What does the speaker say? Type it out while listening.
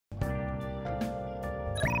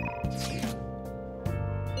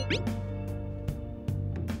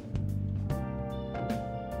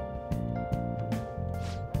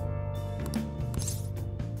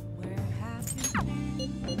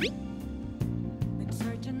Been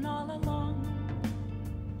searching all along,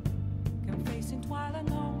 confessing while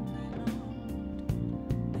alone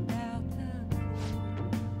without a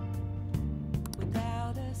clue,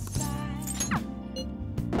 without a sign,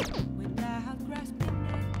 without grasping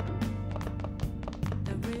it.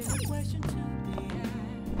 The real question to be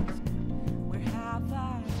asked: where have I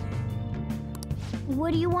been?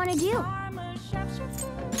 What do you want to do? I'm a shapeshifter.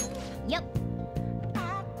 Yep.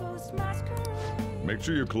 I ghost masquerade. Make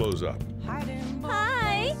sure you close up.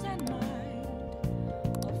 Hi.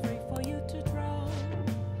 All free for you to draw.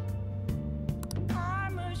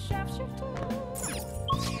 I'm a shapeshifter.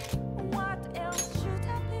 What else should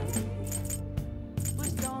I be?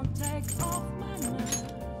 Please don't take off my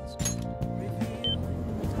mask. Reveal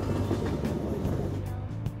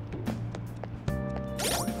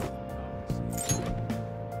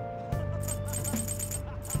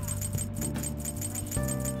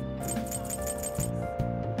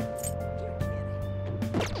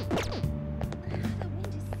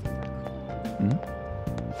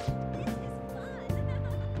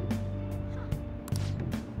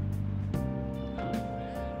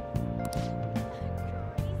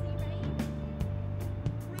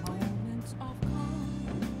moments of calm.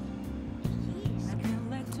 Nothing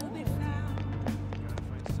left to be found.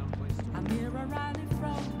 I'm here running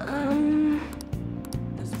from.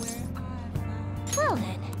 That's where I found Well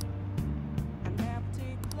then. an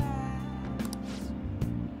empty glass,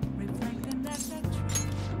 reflecting that the truth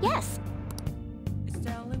Yes. is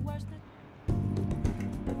telling worse than.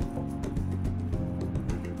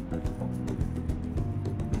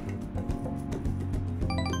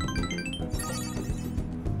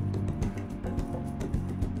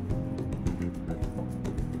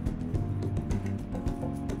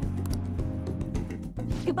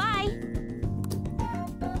 Goodbye.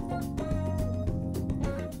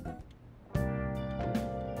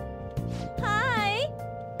 Hi.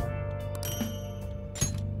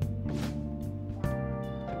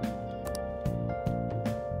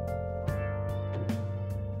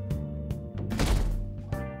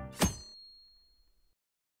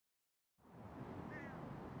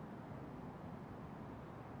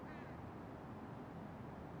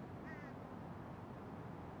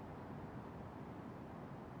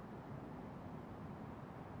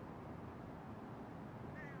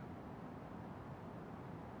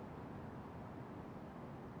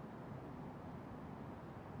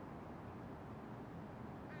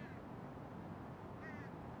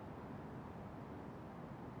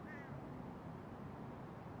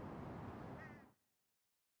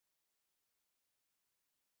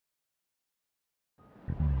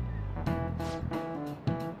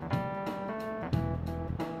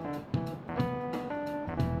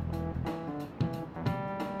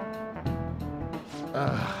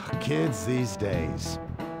 Kids these days.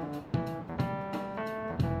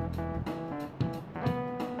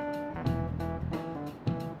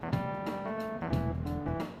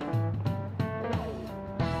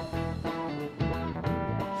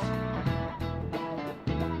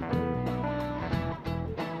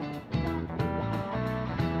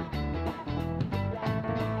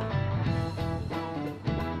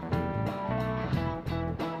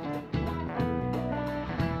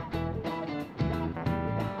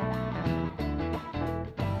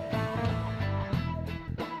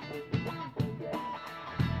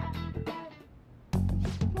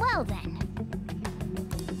 Well then.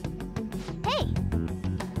 Hey.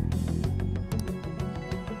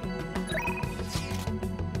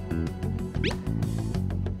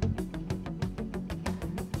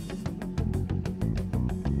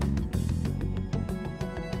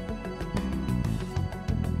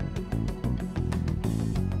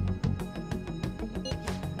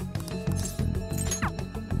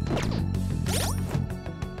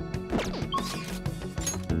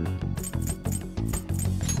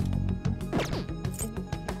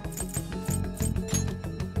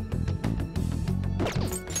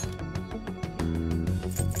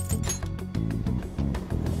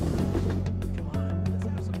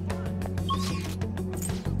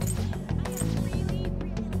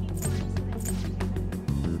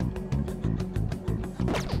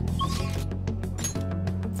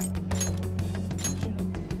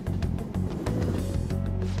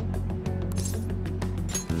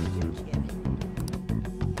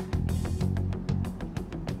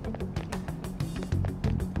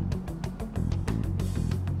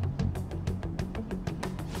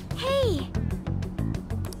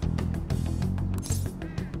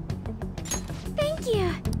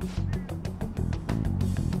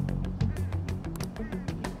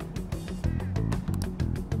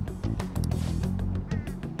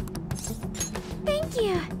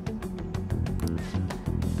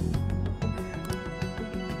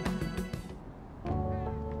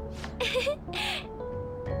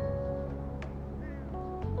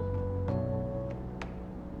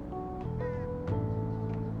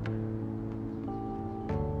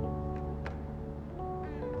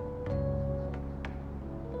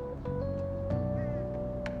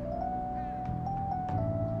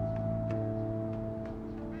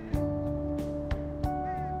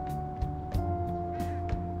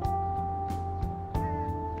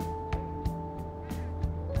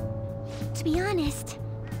 To be honest,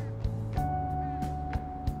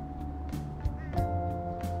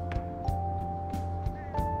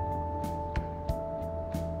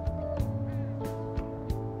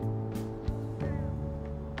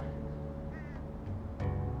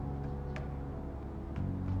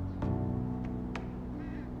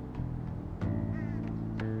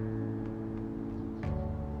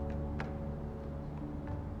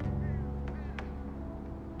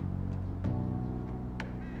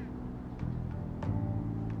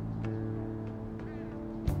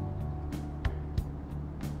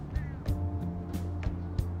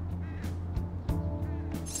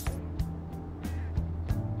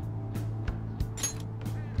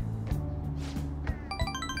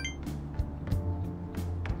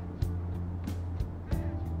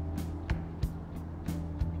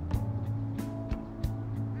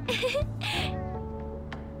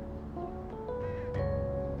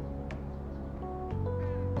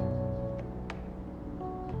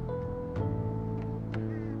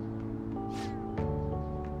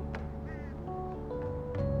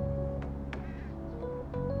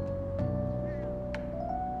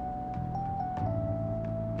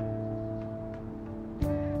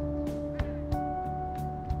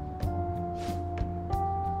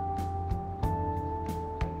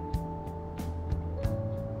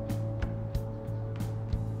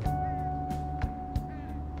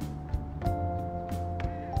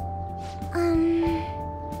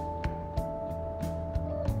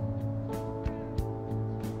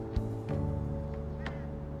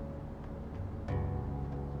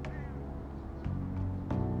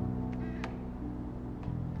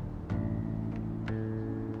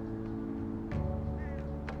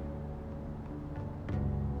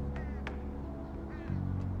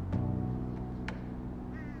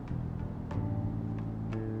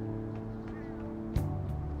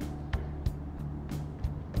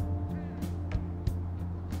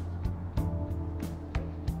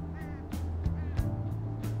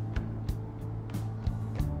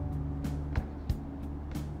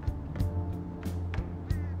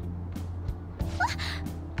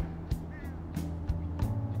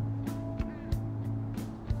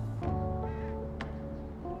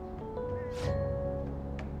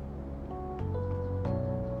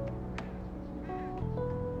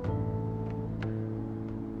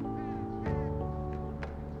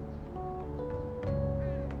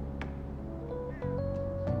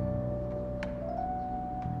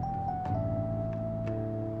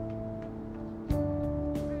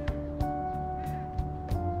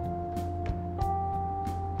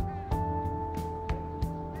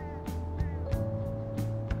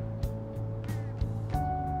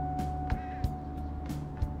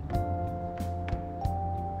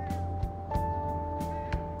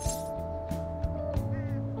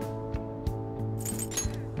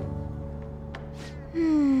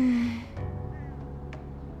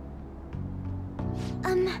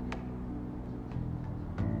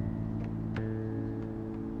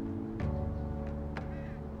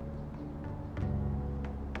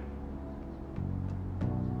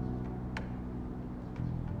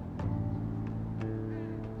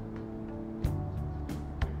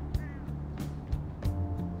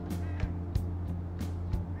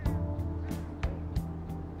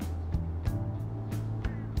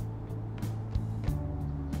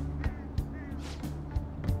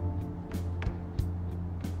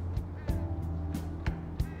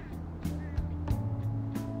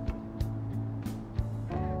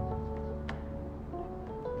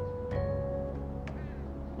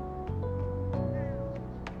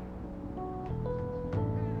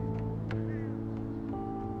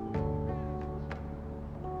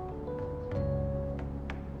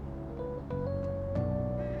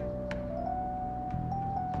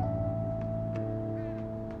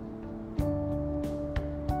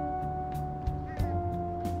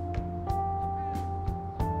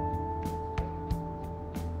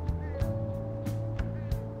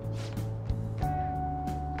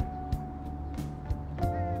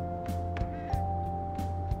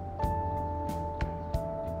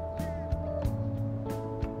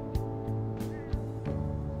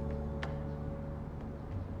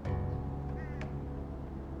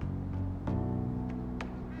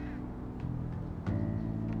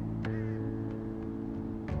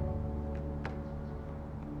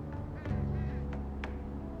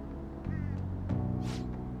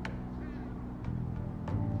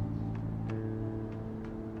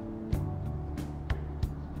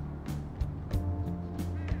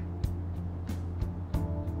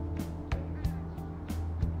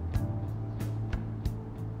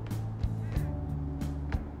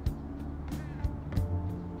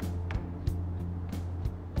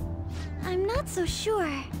 I'm not so sure.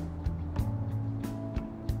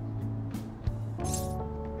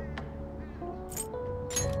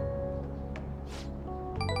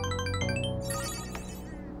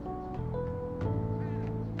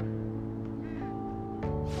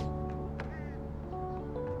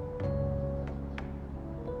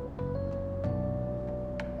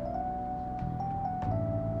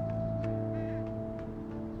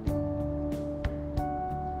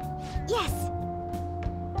 Yes!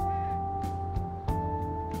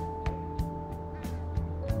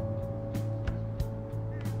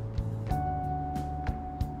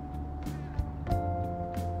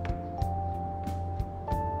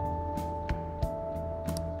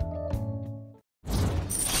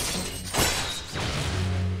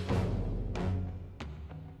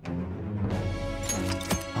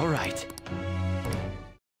 All right.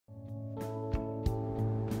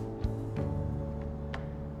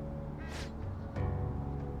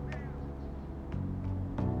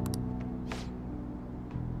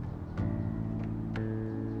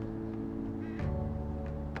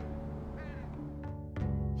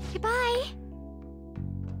 Goodbye!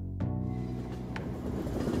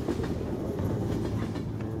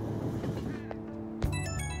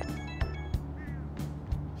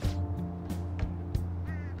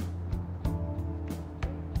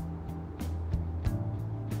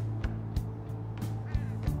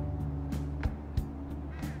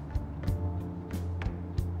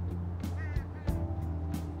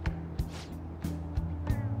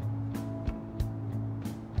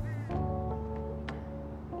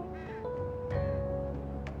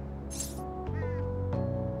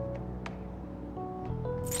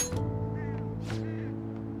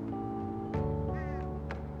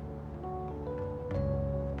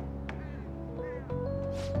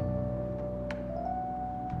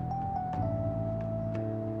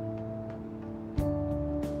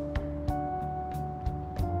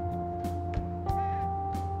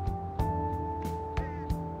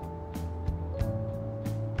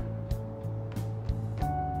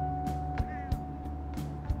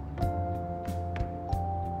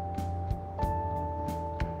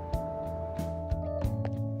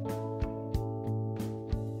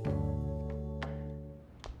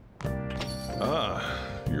 Ah,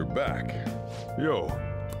 you're back. Yo,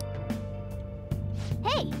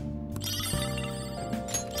 Hey!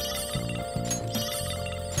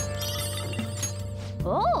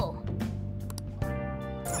 Oh!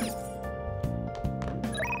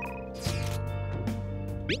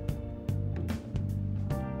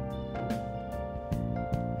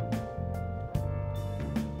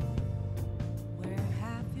 Where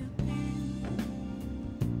have you been?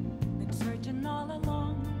 Been searching all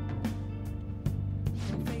along.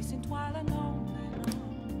 Been facing twilight on and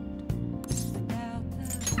on. Without the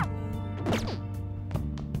clue,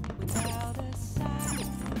 without a sign,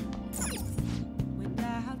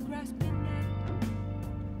 without grasping it.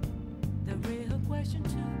 The real question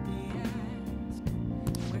to be asked: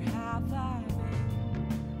 where have I been?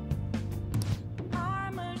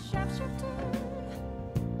 I'm a sharpshooter.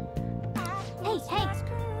 Hey, hey!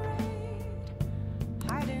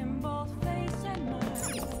 Hiding both face and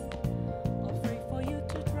mind, all free for you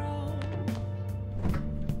to draw.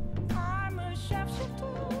 I'm a sharpshooter.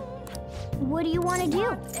 What do you want to do?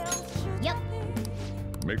 What else should Yep. I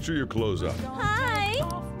be? make sure you close up. Don't Hi. take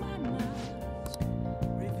off my mask,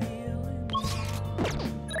 revealing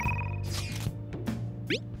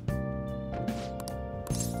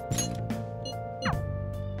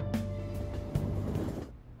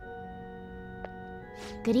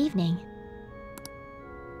Good evening.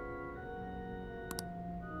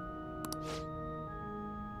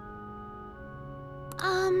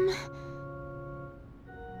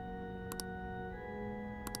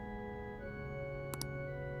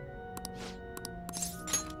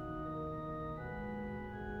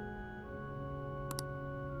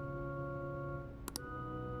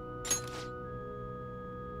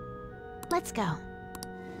 Let's go.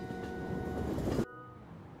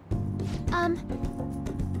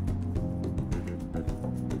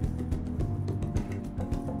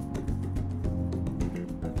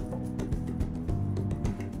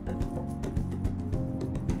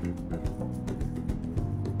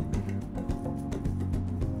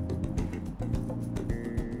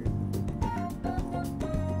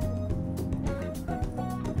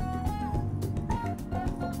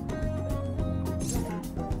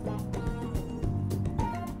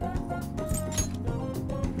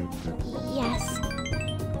 Yes.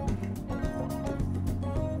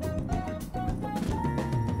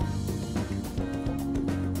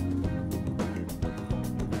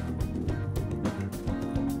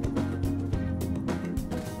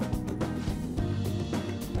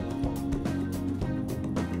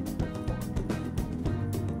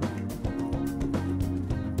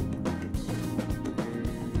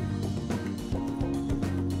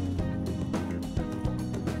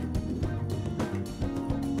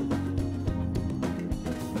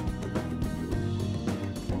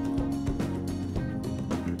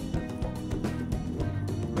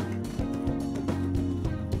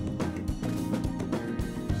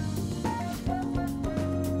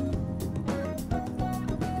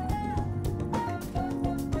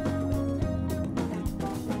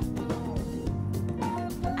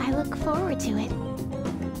 forward to it.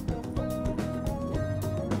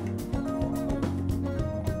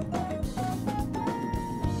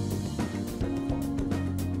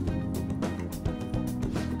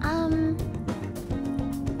 Um...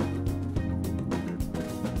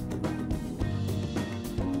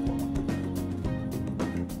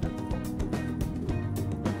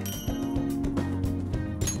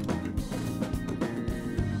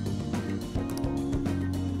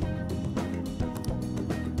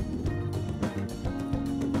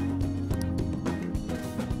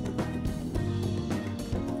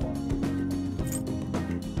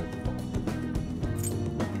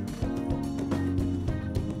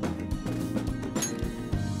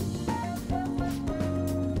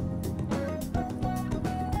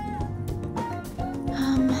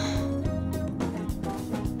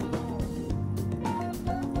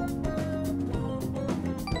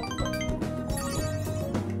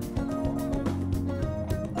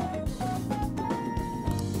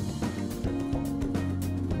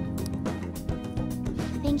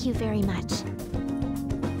 Thank you very much.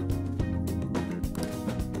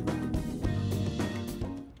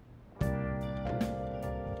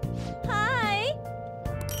 Hi!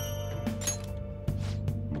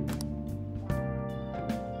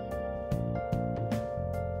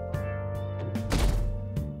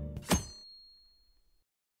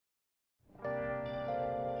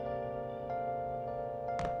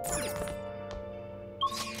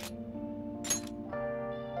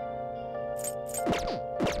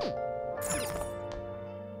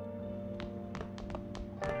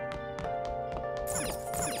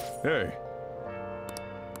 Hey.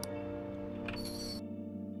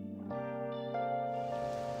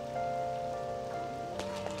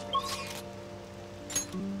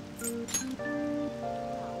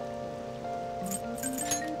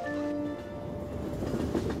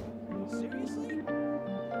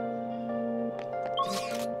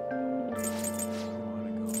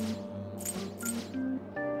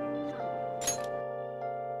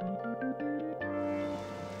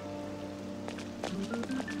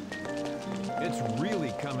 It's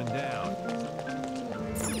really coming down.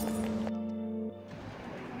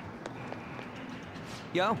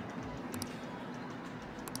 Yo.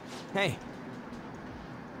 Hey.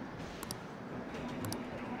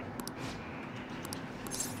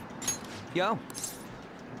 Yo.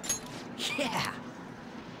 Yeah.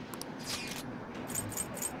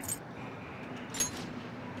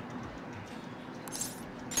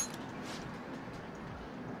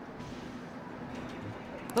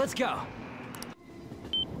 Let's go.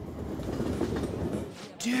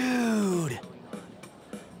 Dude.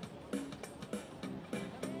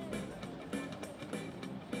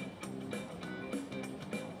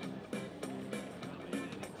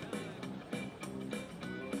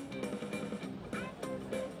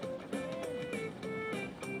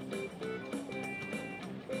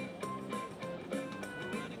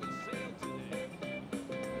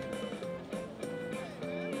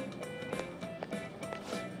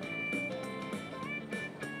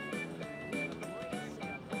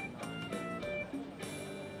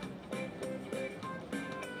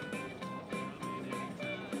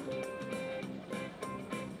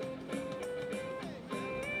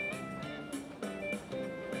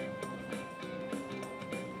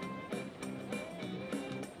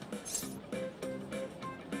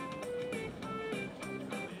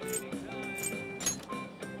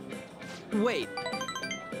 Wait.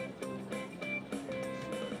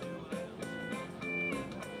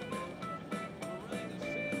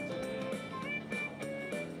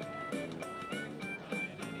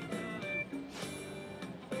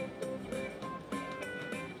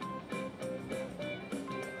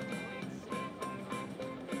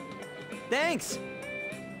 Thanks.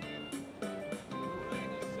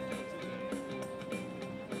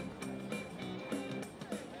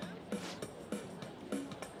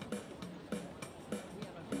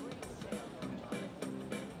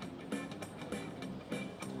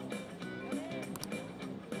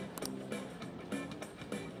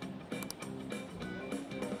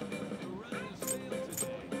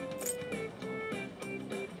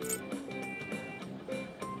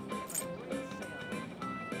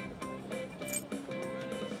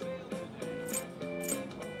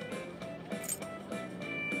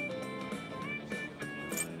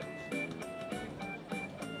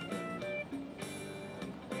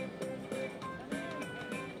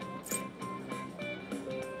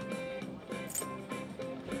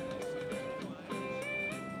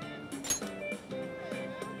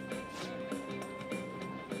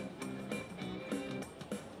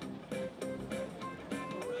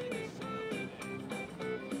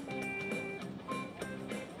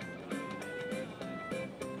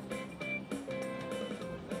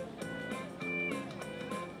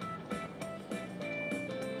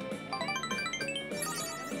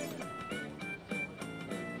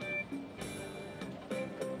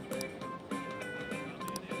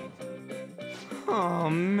 Oh,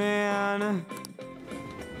 man.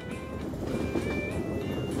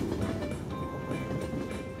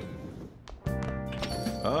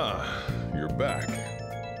 Ah, you're back.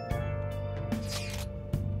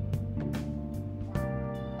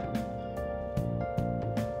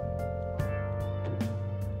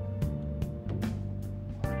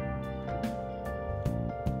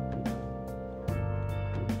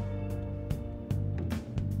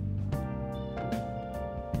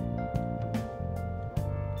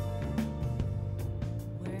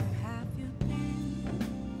 Where have you been?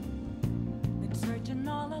 Been searching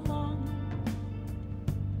all along,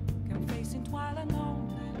 confessing while alone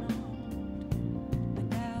and on,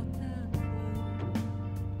 without a clue,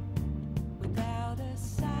 without a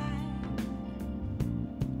sign,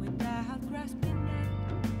 without grasping it.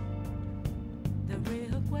 The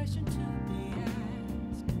real question to be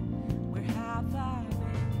asked: where have I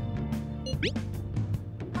been?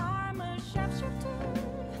 I'm a sharpshooter.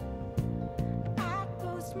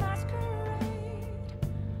 Outpost masquerade,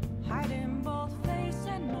 hiding both face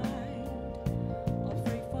and mind, all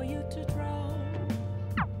free for you to draw.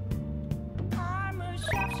 I'm a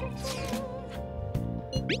sharpshooter.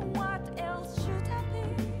 What else should I be?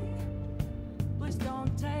 Please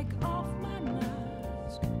don't take off my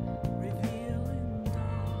mask, revealing dawn.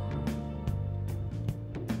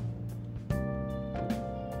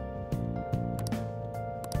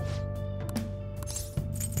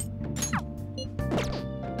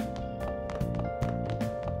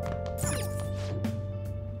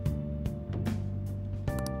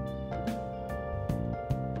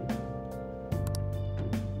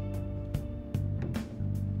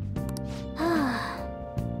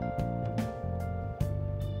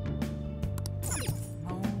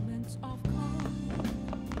 Moments of calm,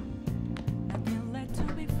 nothing left to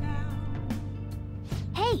be found.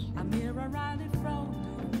 Hey! A mirror right in front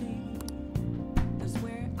of me. That's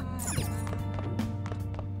where I found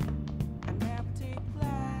an empty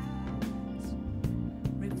glass,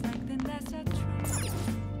 reflecting that's a truth.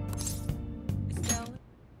 It's telling.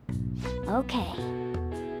 Okay.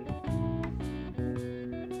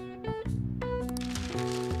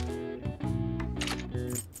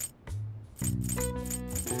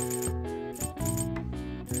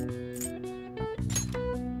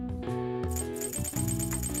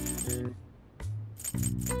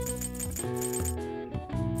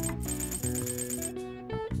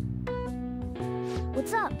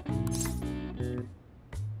 What's up?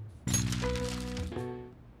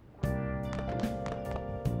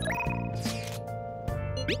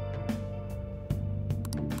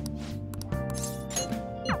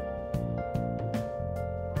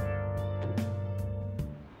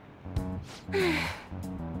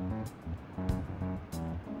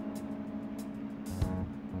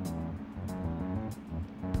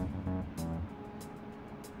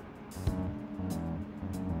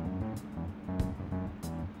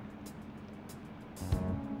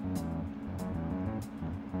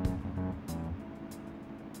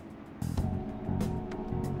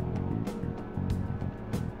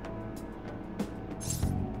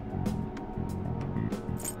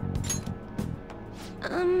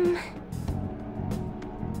 Um...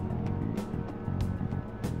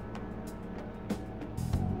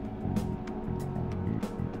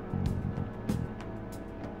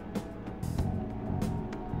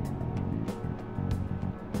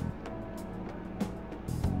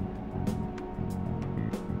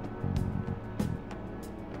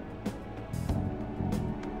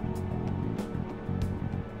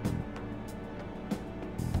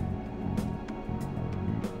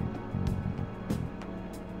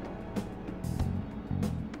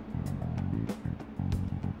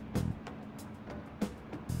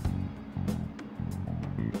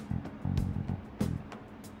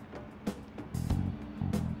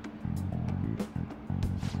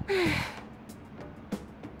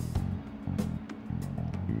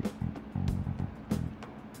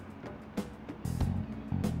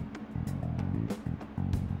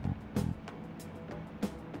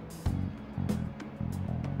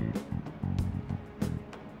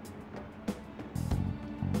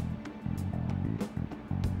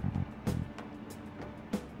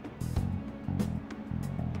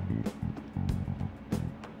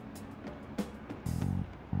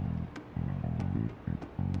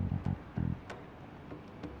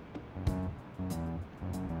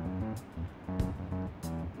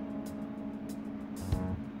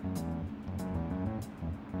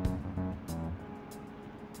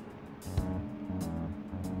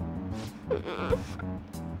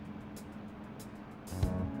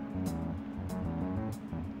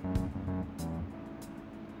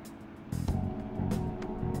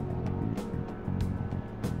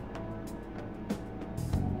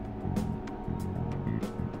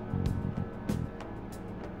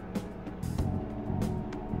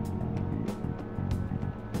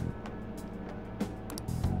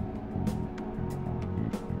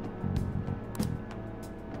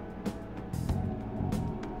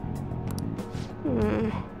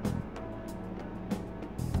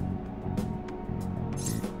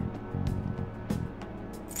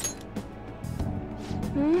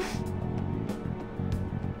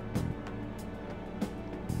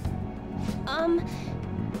 Um...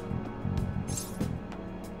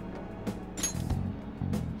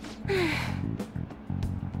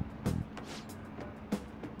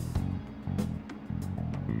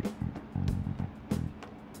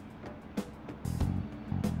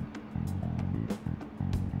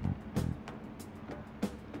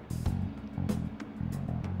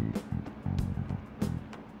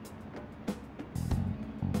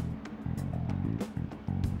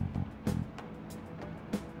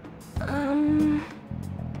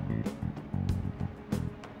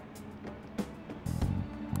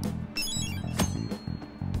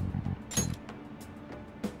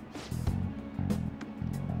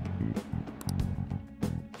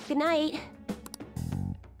 Good night.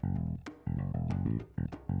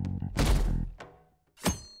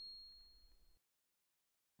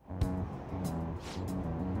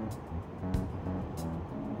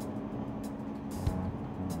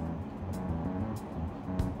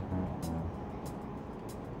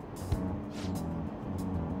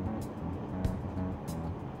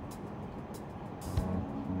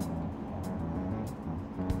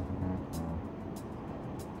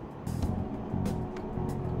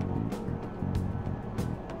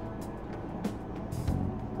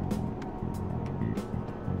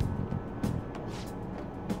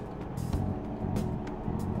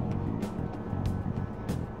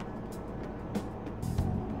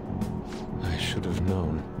 I should have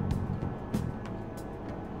known.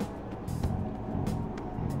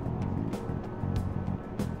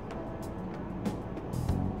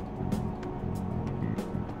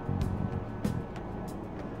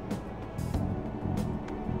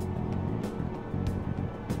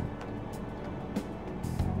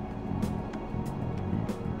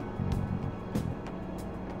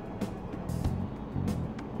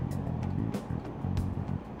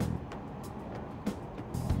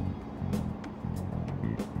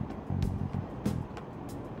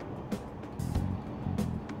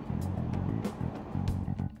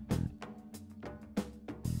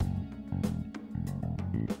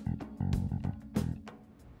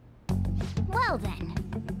 Well then.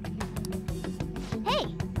 Hey!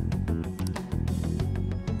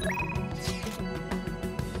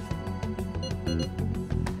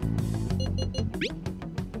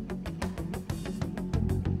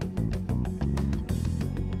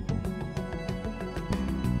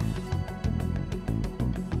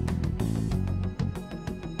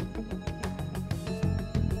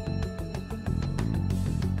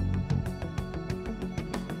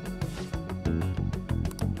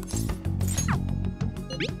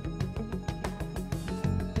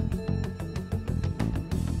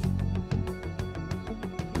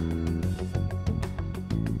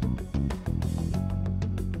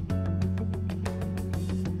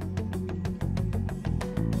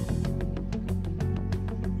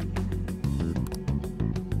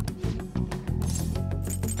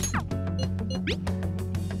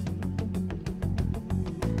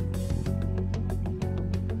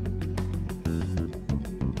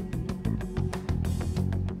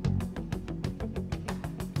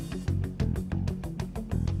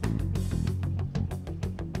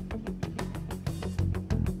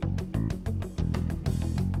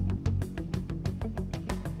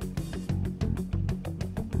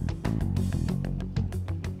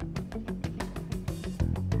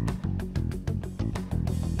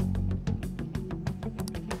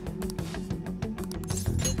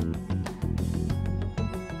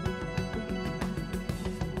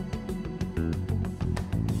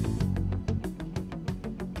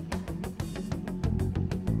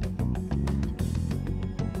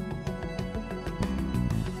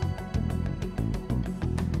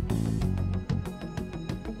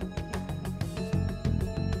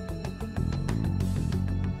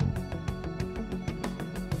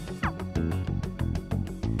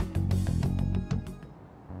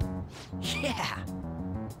 Yeah!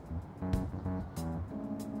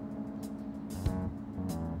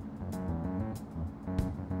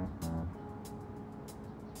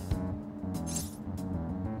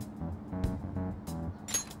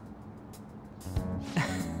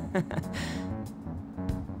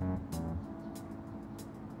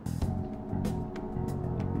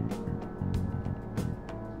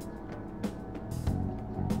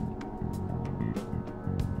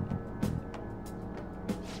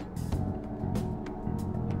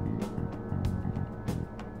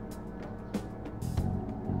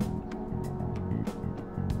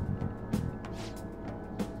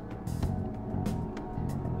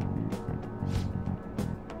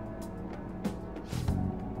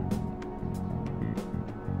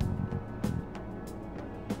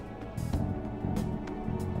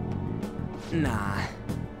 Nah.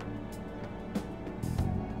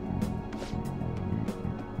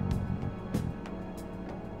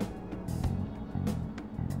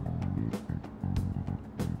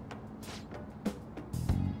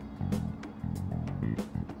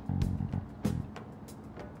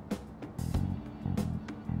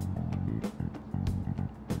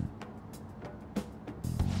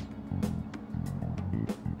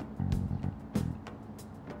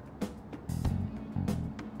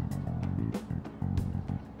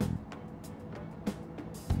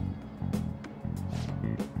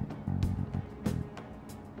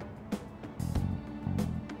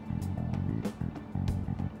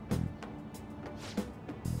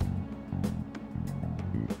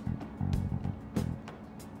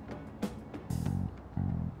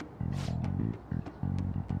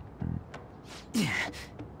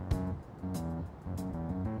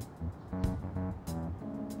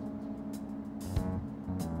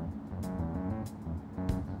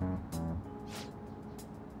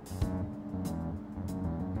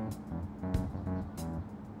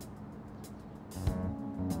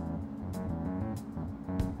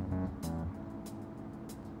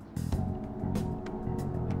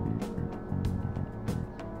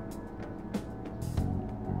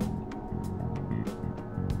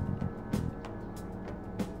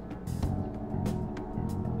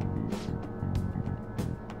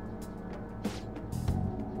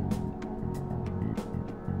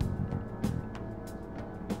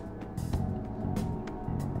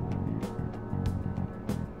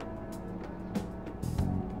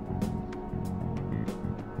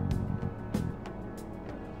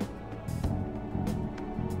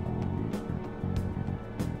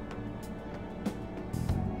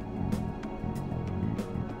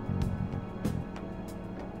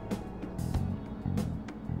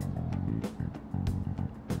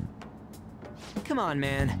 Come on,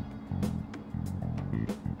 man.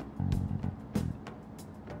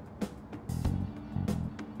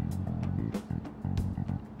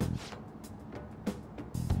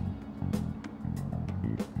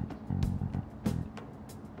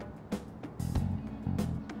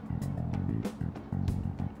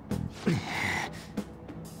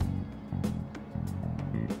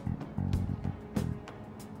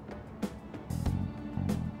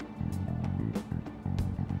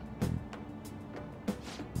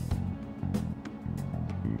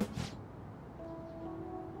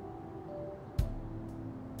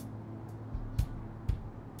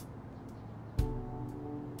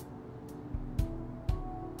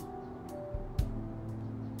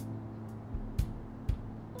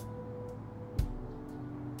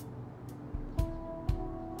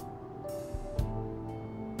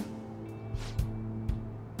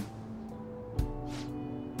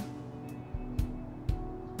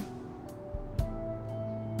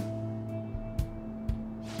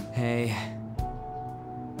 Hey.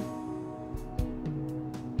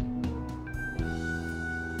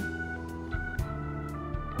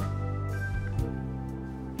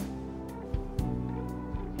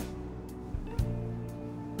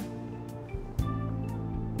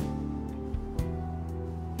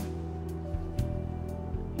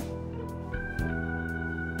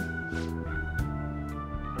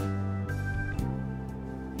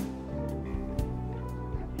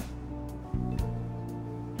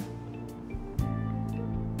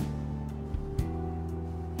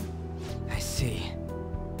 I see.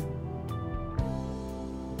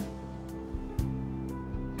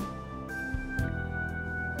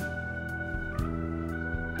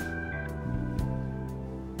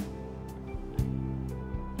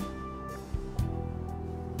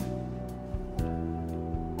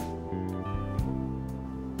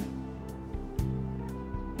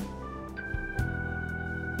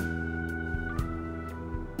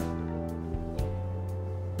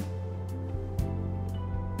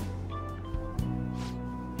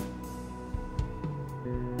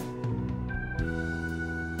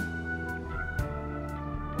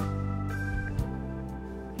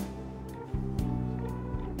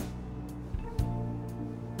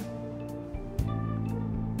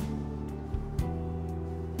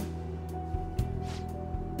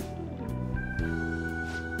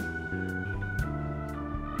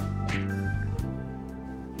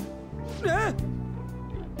 Ah!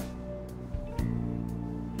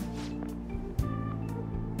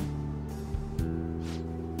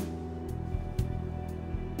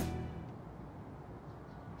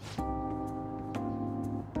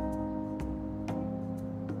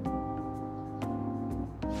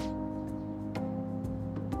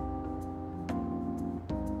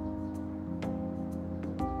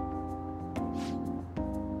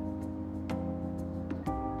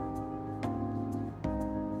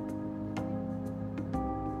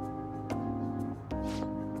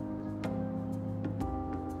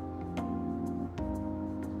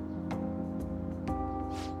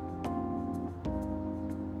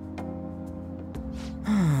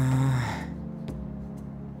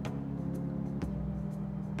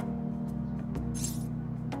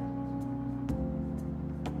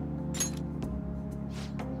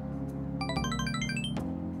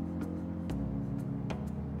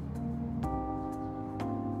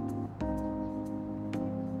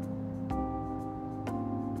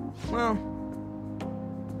 Well,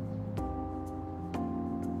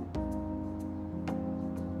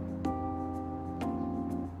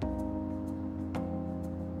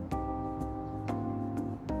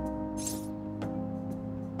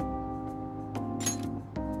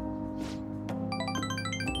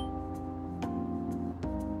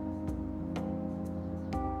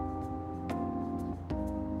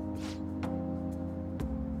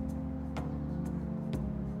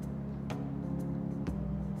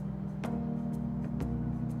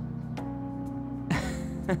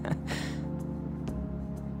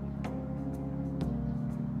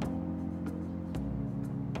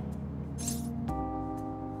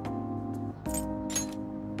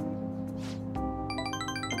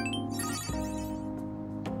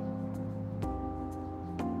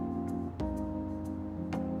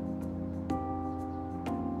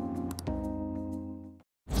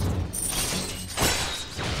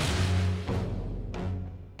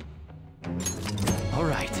 All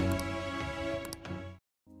right.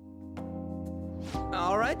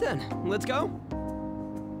 All right then, let's go.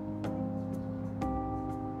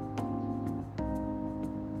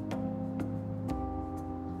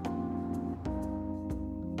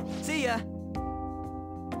 See ya.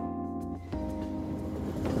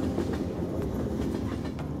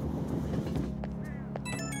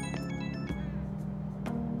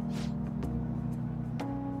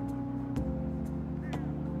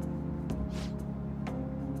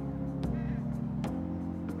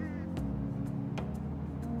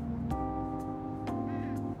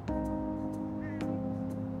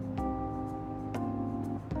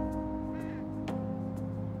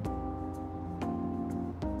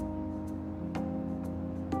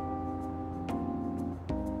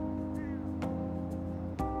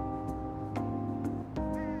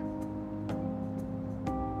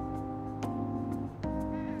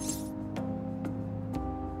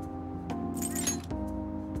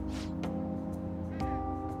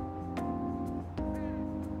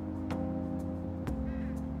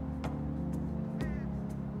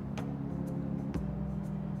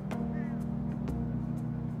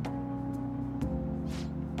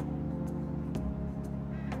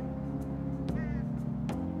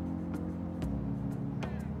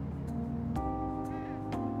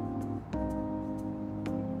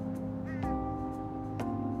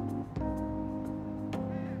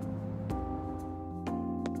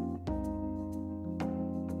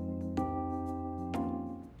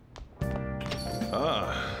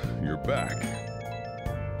 Ah, you're back.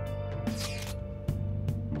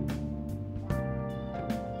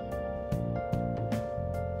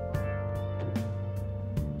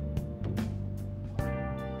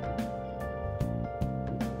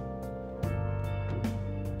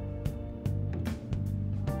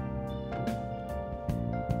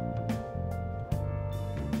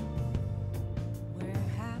 Where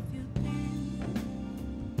have you been?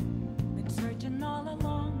 Been searching all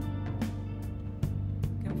along,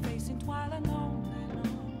 confessing while alone and on,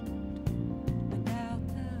 without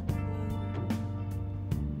a clue,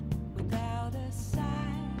 without a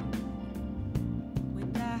sign,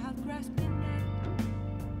 without grasping it.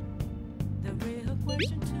 The real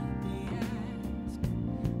question to be asked: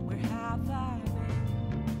 where have I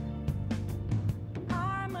been?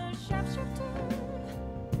 I'm a sharpshooter.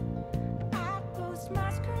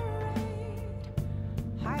 Masquerade,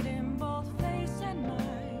 hiding both face and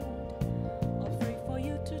mind, all free for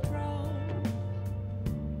you to draw.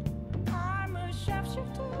 I'm a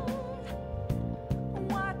sharpshooter.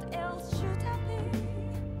 What else should I be?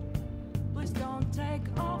 Please don't take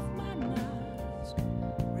off my mask,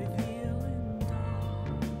 revealing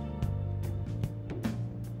dawn.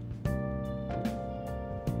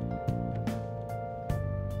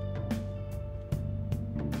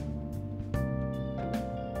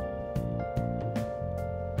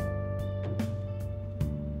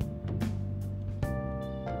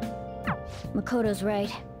 Makoto's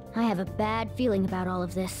right. I have a bad feeling about all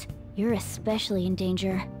of this. You're especially in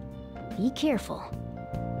danger. Be careful.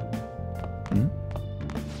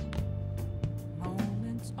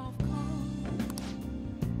 Moments of calm,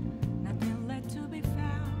 nothing left to be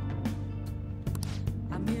found.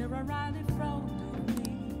 A mirror right in front of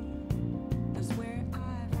me, that's where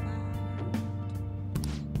I found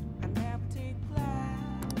an empty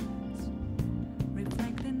glass,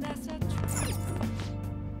 reflecting that's a truth.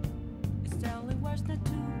 It's telling words not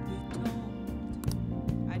to be told.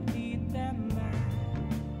 I need that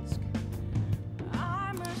mask.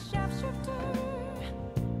 I'm a sharpshooter.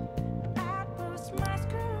 Apples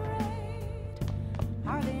masquerade,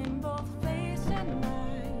 hiding both face and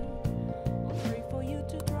mind, all free for you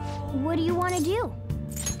to draw. What do you want to do?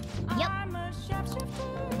 Yep. I'm a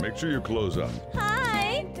sharpshooter. Make sure you close up.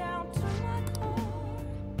 Hi! Down to my core.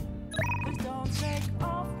 Please don't take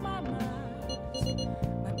off my mask.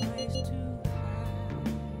 My place to hide.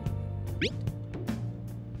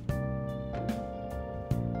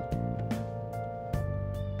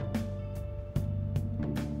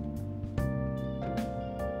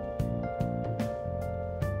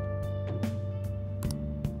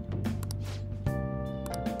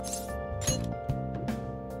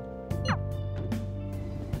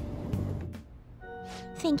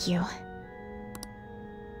 Thank you.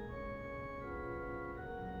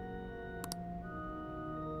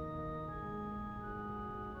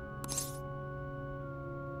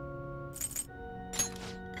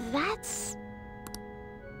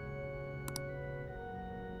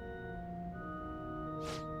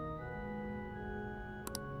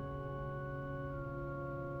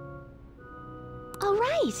 All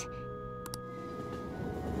right.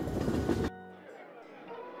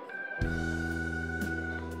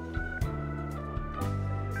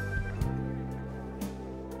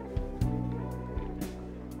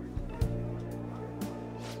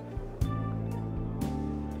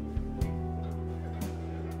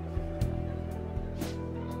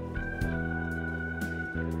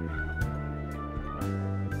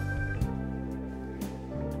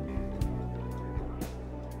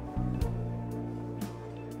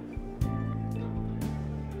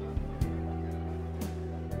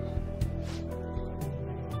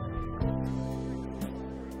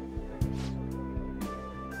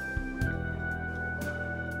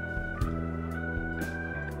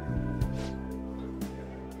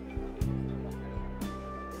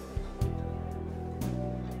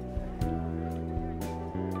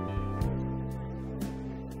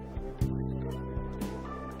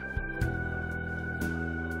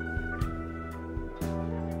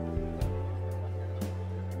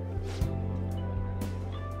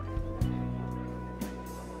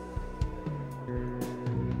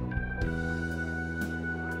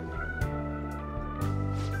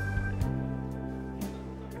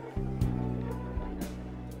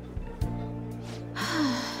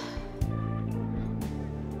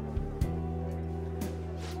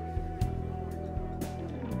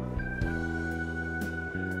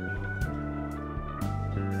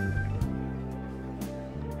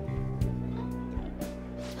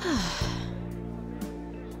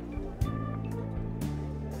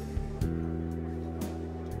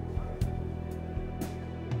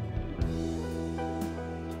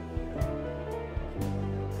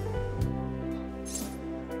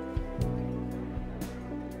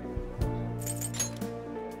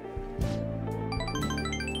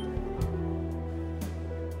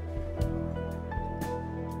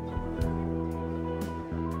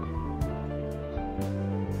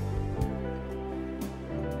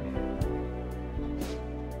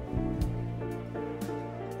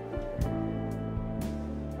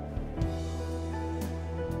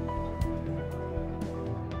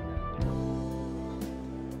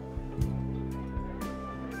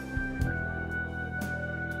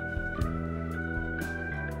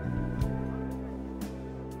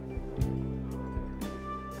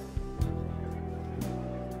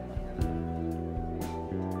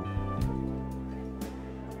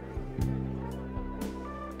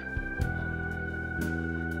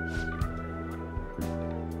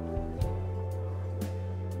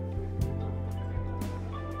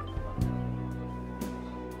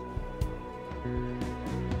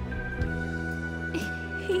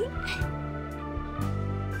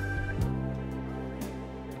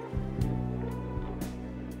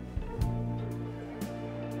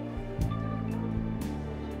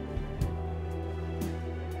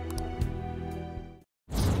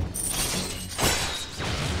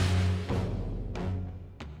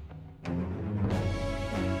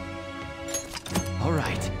 All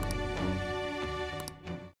right.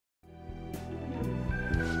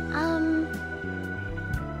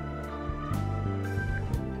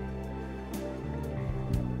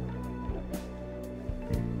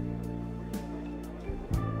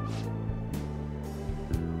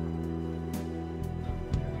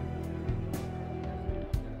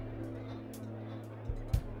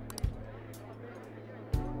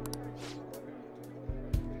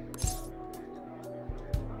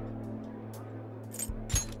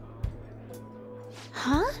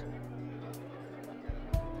 Huh?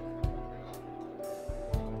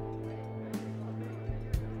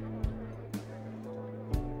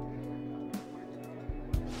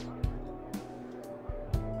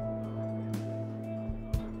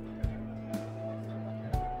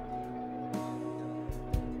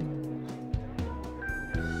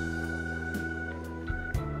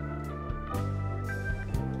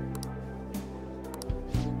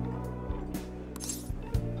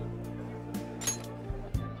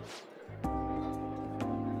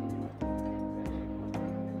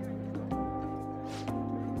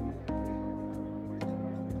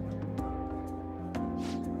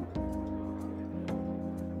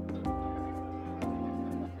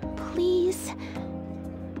 Please.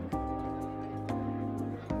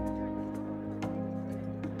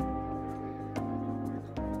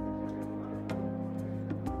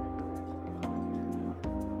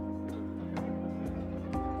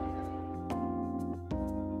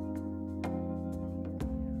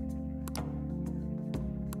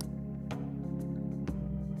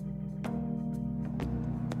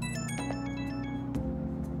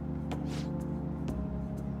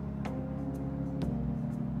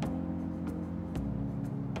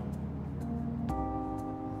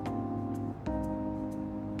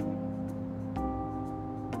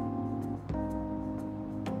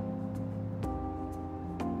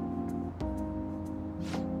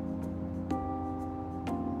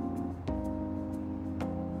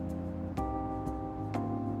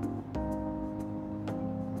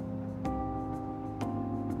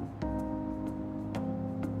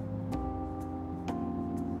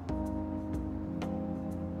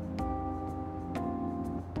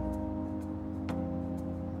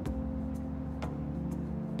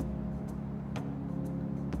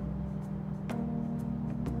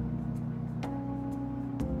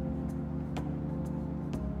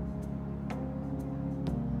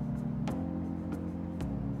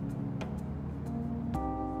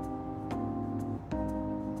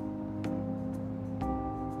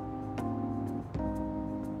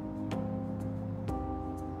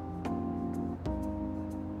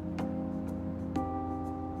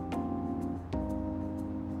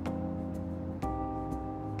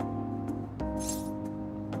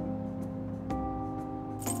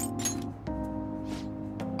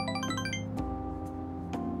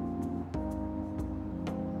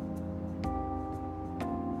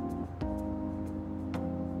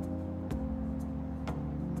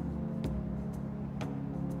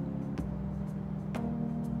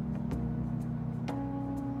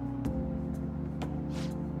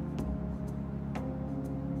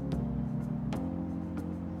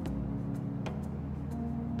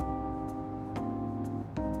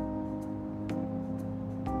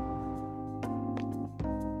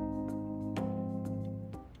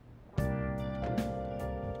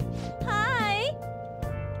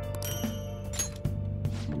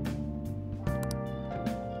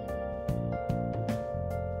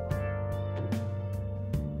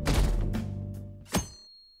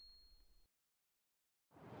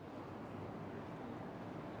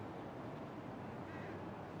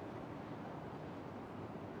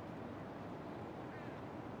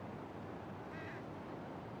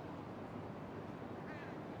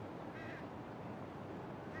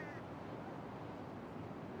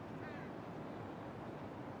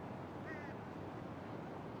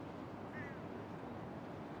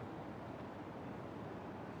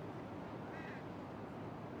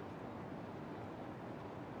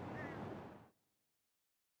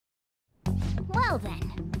 Well then.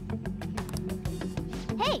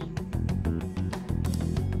 Hey!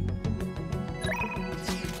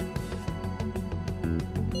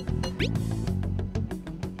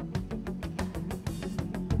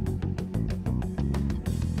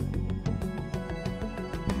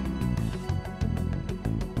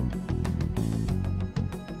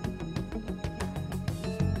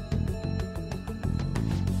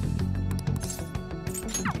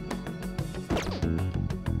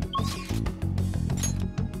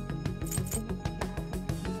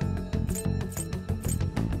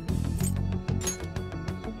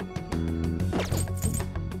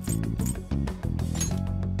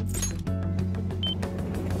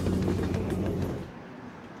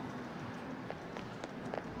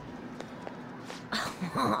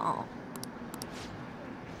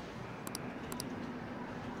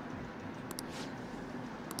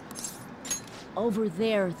 Over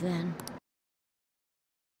there, then.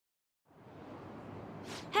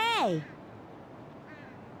 Hey!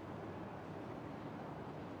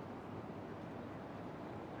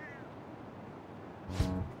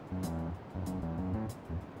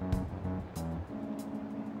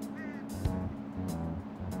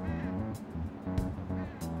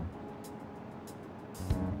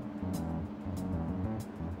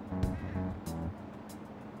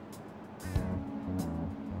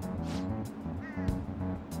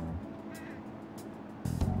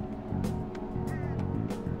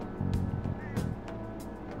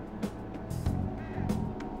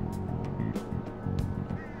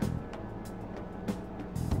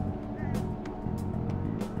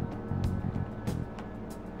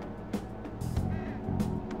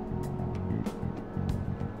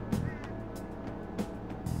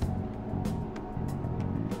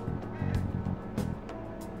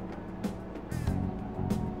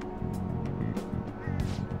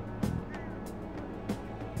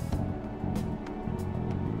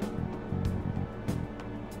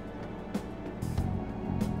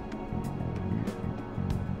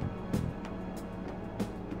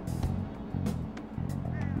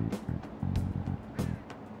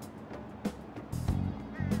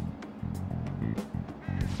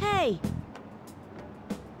 Hey!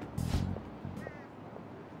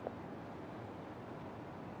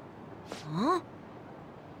 Huh?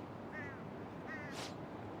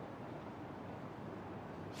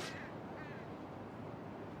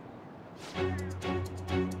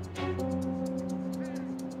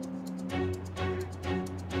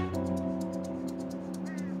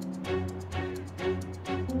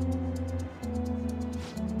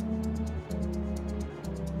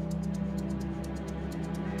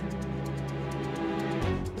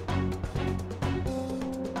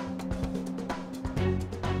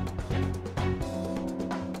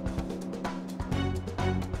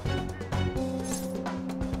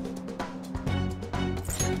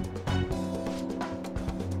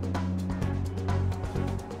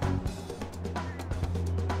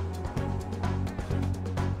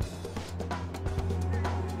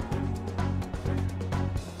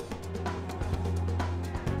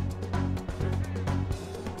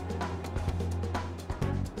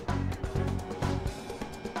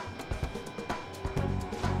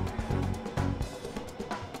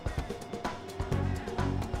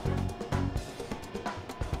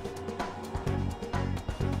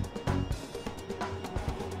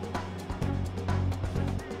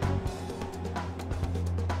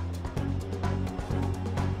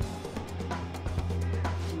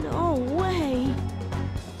 No way!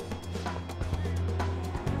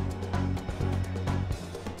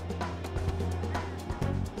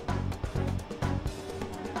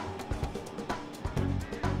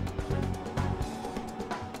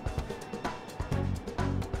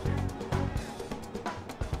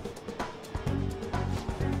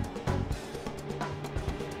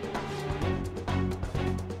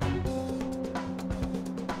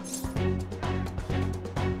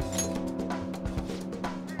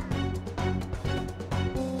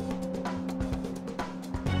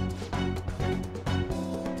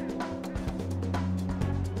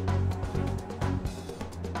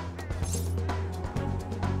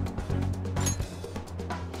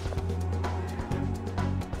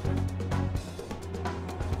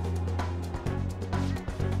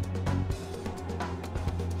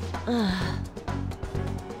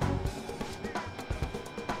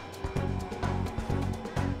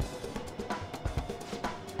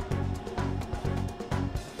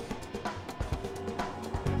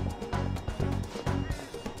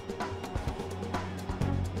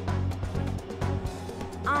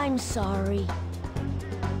 I'm sorry.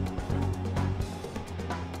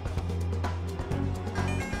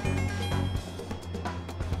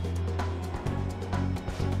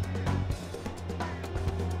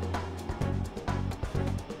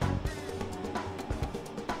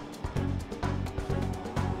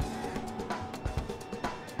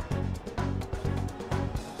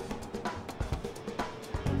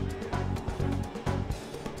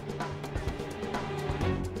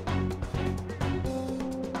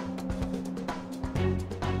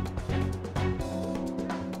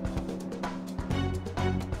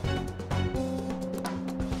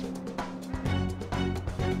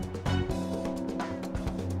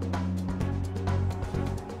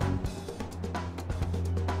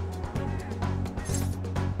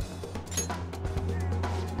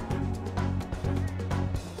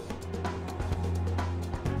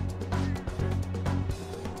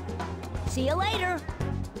 See you later.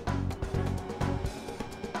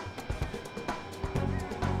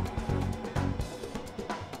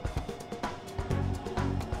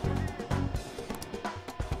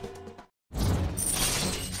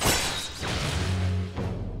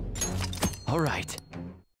 All right.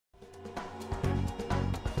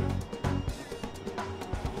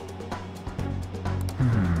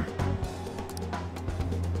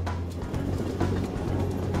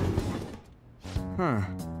 Huh.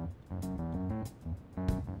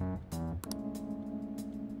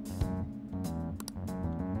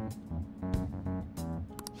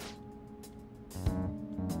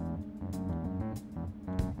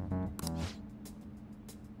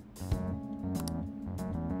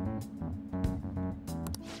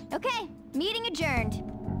 Okay, meeting adjourned.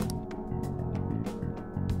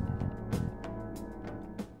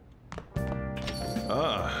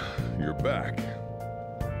 Ah, you're back.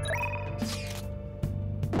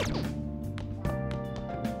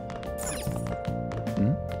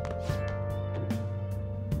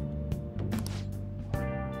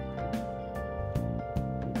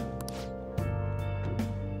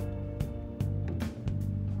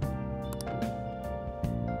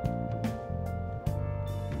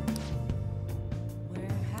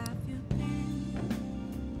 Where have you been?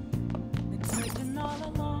 Been searching all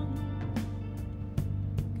along,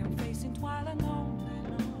 confessing while alone and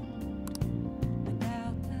on,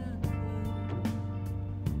 without a clue,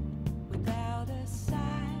 without a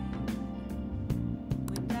sign,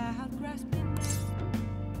 without grasping it.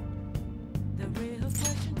 The real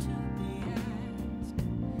question to be asked: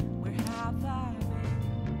 where have I been?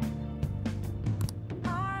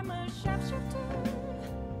 I'm a sharpshooter.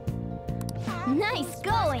 Nice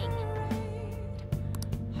going!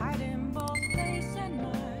 Hiding both face and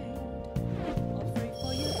mind, all free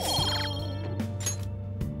for you to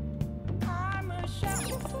know. I'm a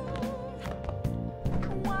sharpshooter.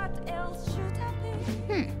 What else should I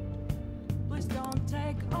be? Please don't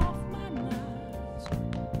take off my mask,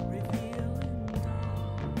 revealing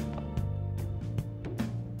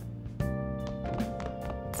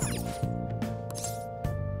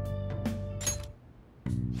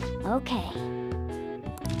Okay.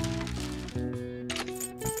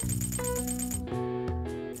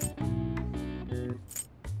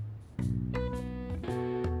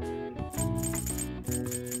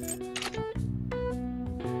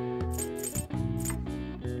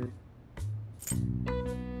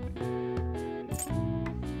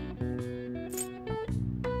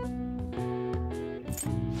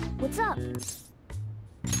 What's up?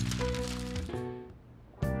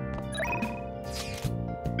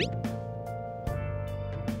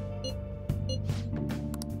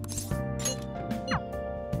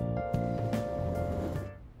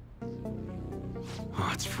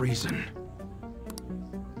 Oh, it's freezing.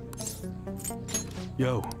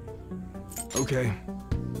 Yo. Okay.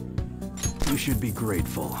 You should be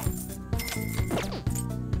grateful.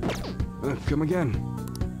 Come again.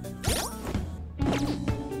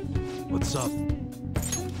 What's up?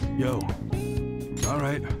 Yo. All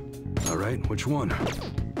right. All right, which one?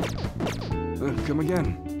 Come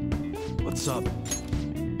again. What's up?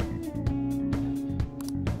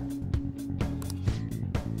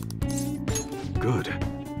 Good.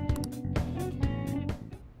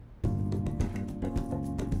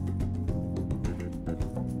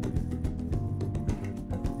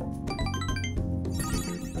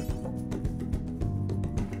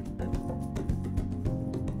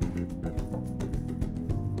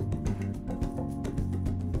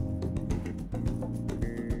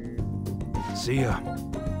 See ya.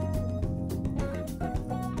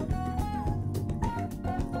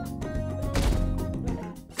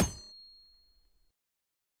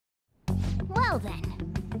 Well then.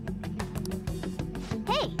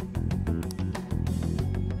 Hey!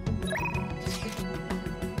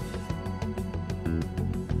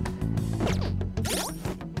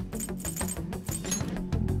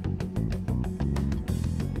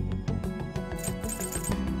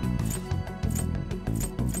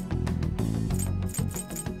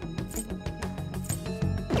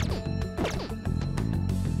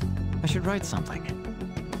 I should write something.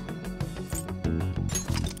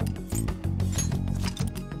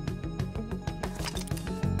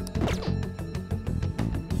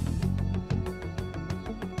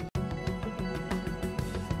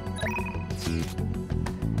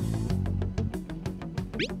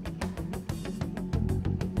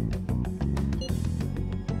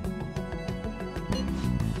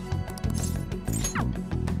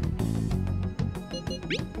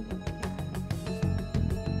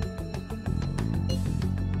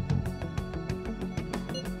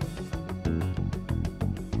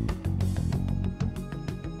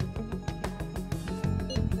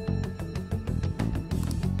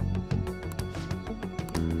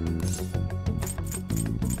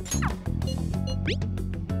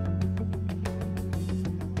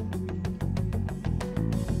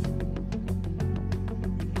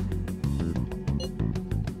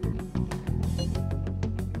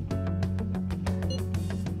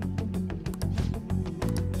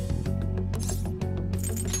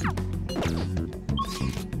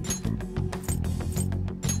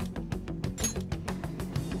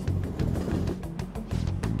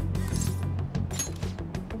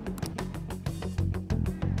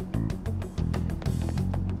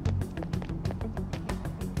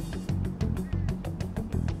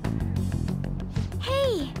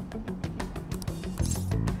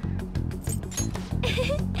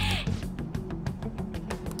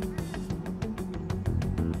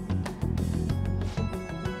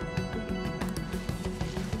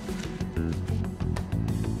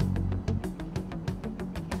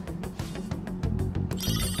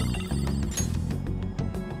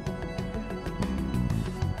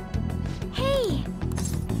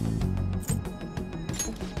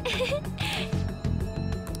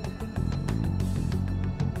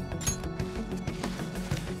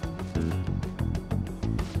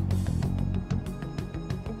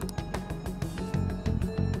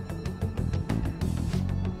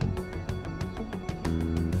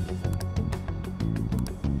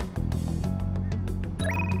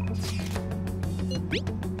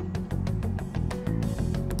 Hey!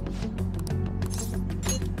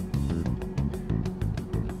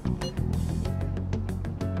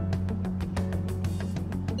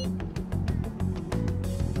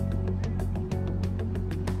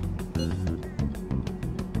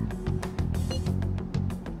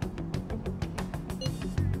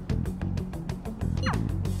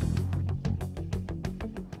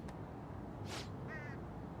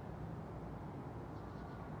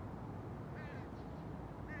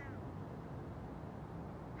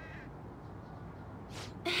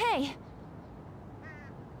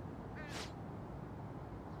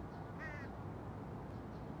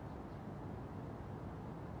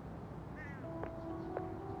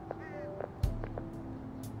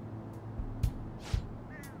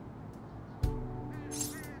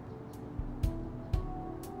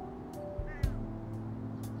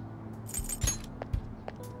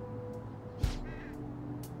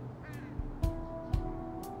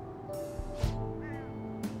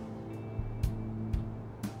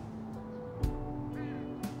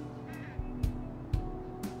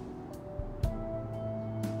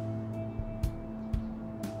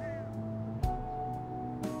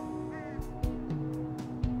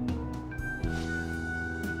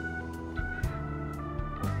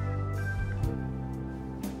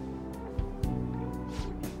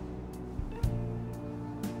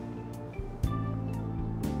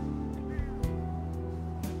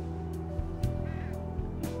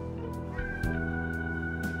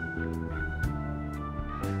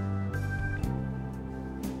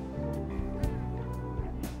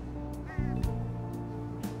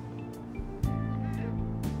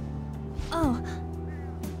 Oh.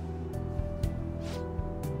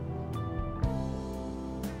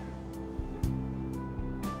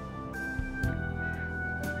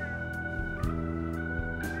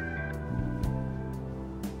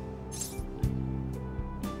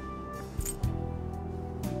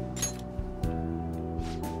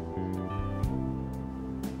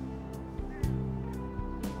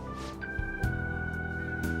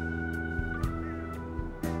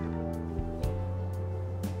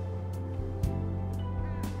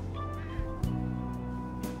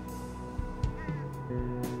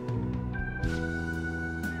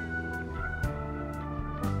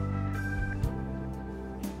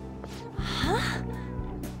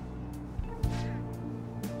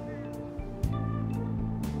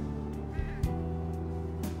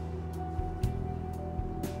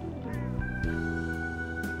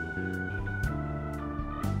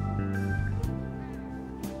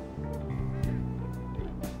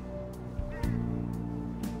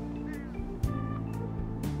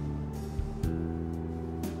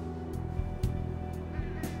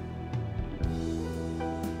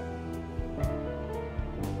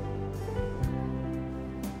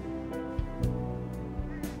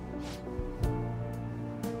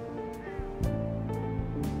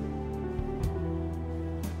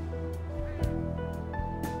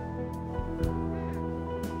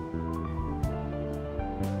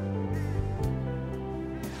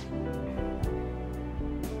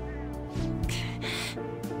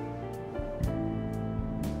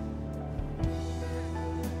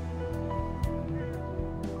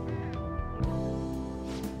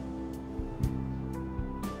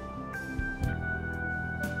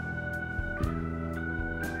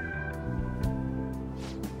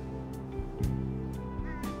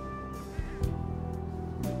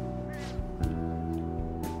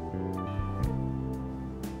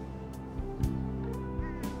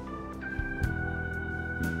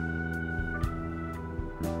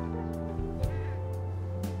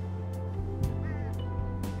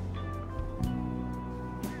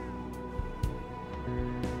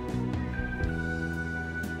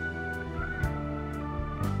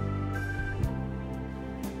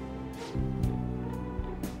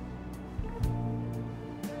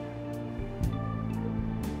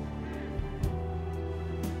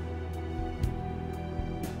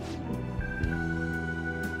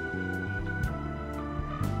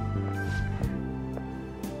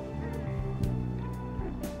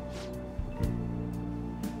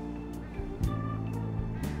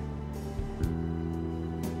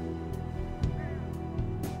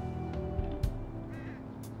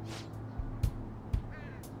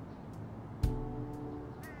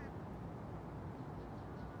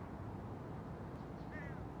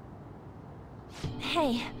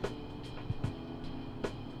 Hey.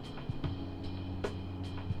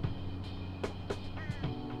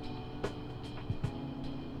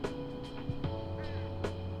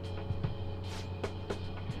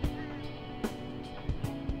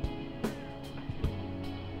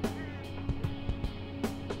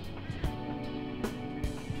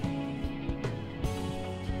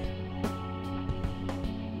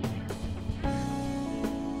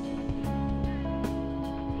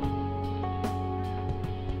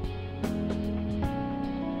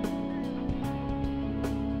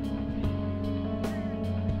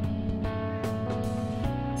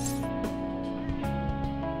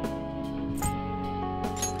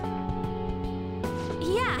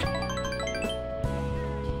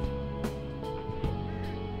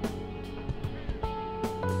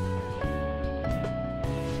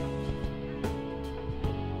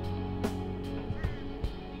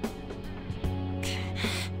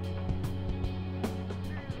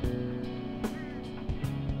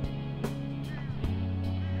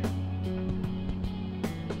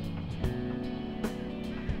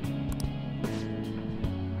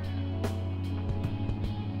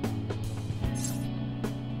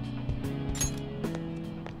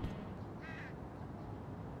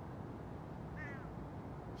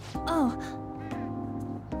 Oh.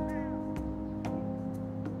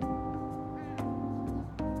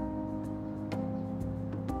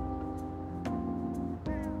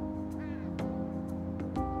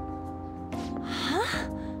 Huh?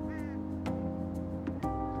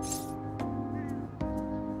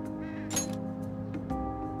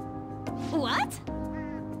 What?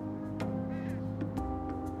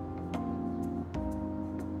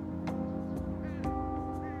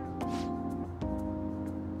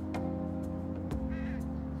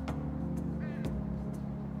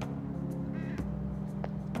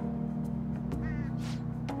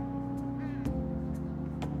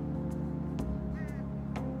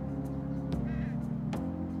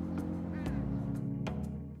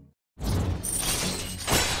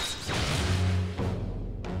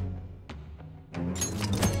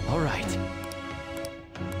 All right.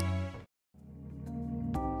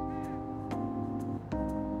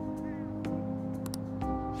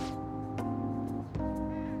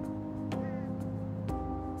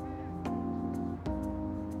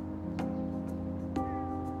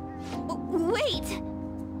 Wait!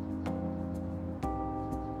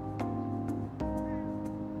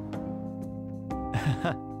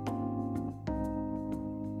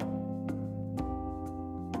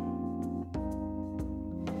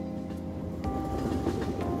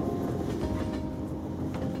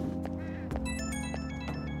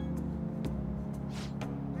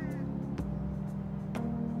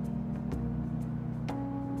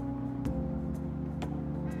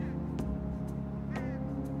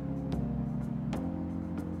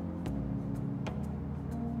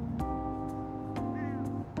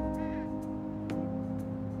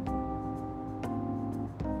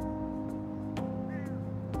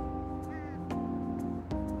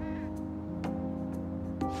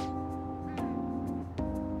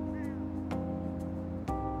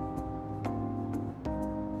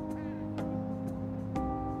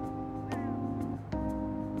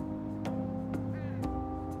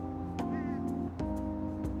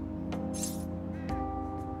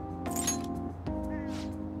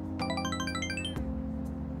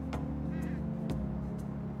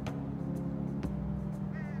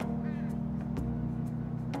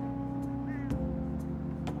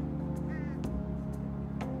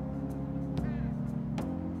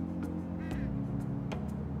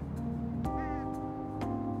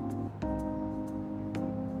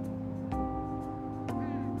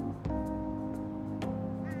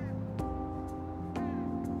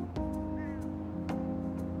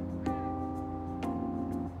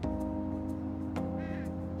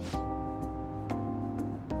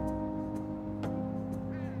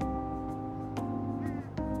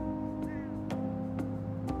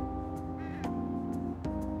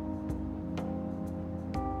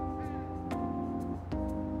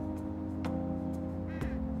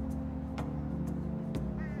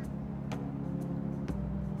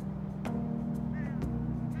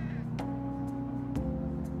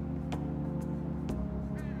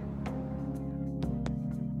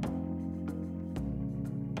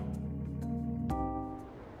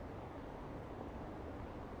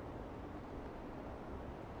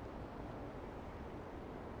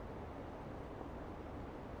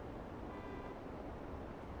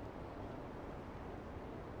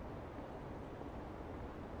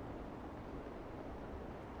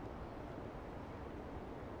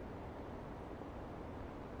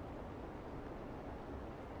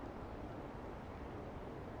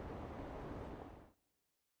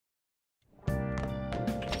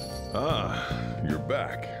 Ah, you're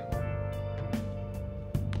back.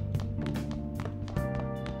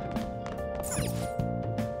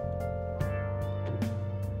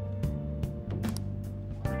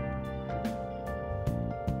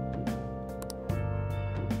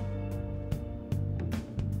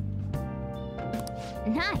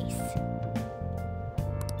 Nice.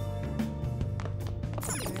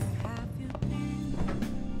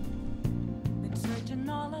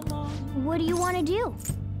 What do you want to do?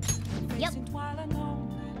 Yep.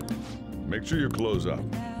 Make sure your clothes up.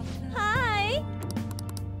 Hi.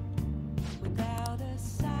 Without a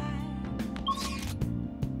sign,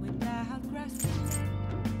 without grasping,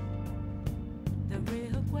 the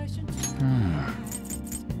real question to ask,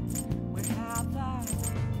 where have I?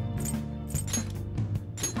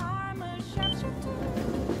 I'm a sharpshooter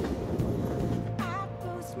at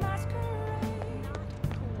those masquerade,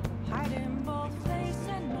 hiding both face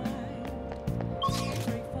and mind, a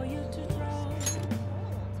trick for you to throw.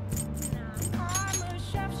 I'm a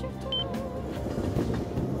sharpshooter.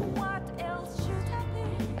 What else should I be?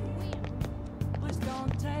 Please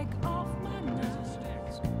don't take off my mask,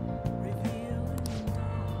 revealing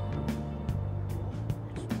all.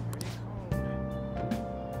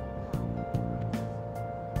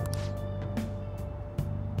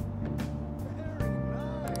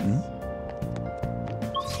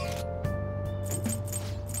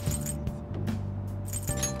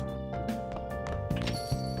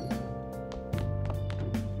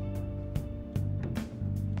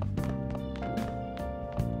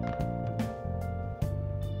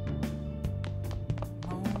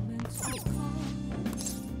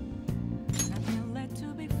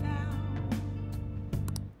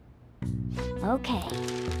 Okay.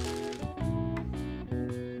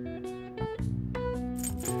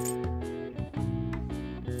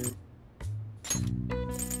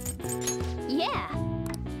 Yeah.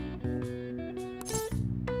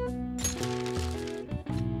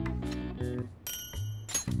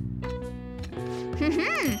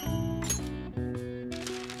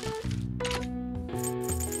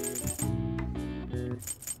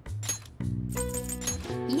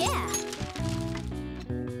 Yeah.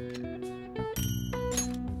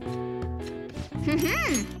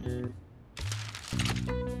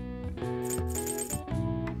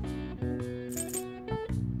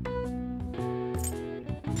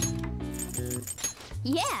 Yeah.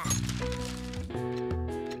 Yeah. Yeah.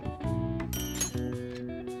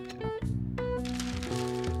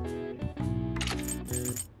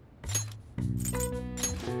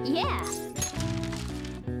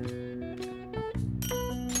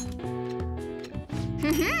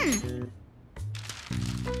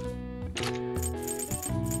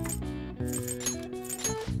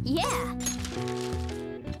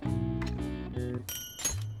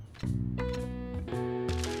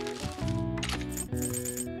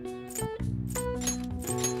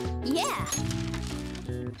 Yeah.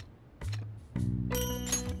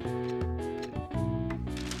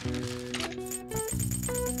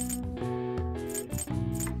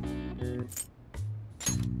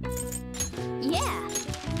 Yeah.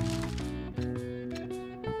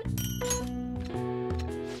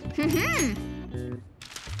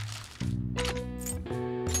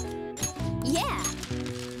 Yeah.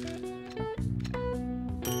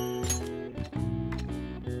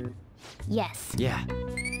 Yes. Yeah.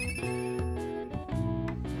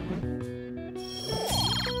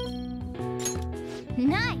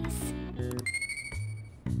 Nice.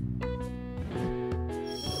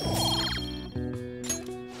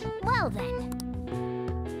 Well then.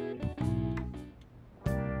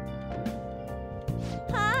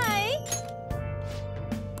 Hi!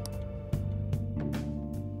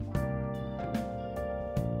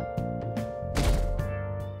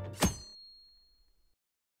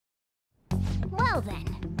 Well then.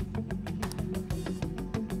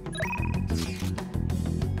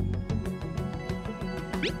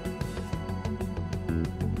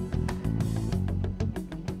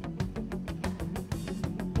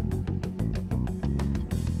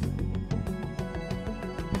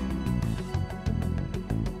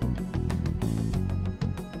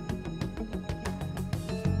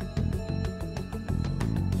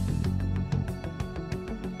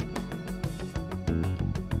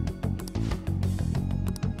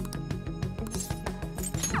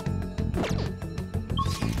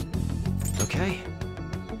 Okay.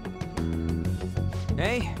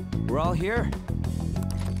 Hey, we're all here.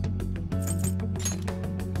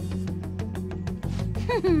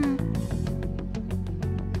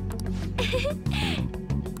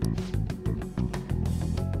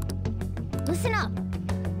 Listen up.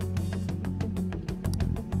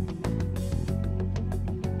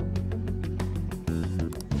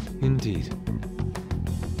 Indeed.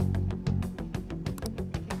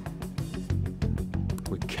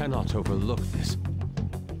 We cannot overlook this.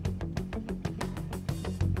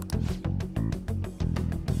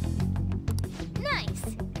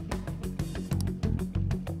 Nice.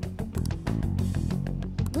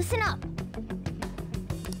 Listen up.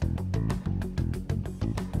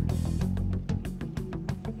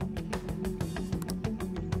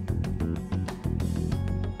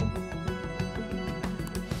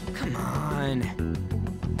 Come on.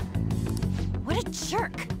 What a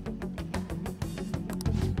jerk!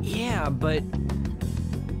 Yeah, but...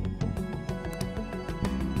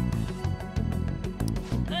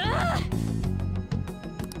 Ugh!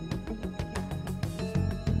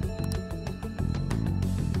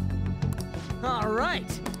 All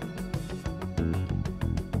right.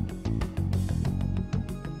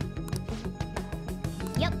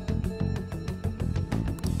 Yep.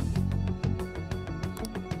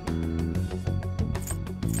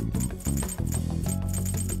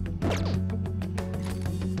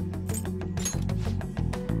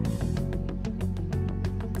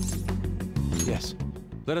 Yes.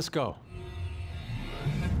 Let us go.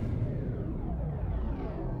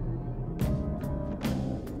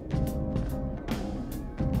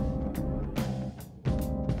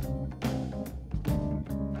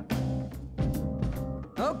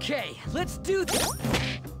 Okay, let's do this.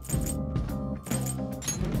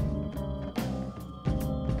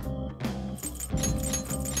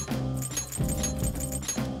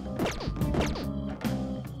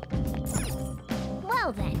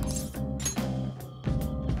 Well then.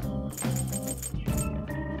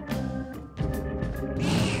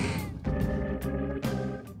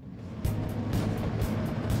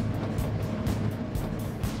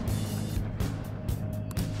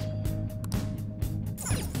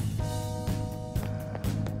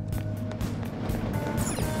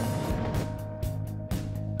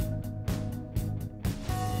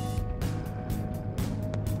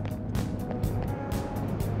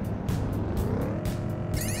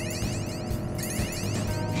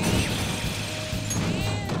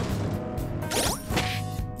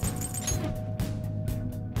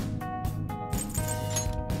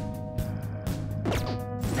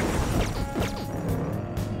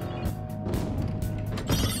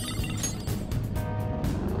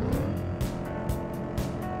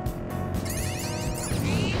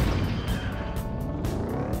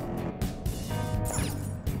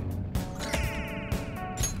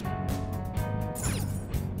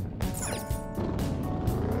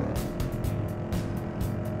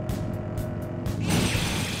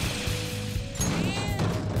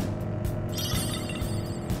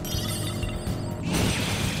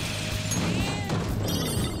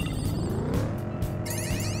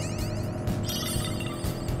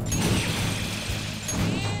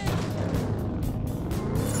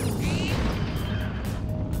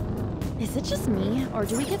 just me, or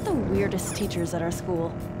do we get the weirdest teachers at our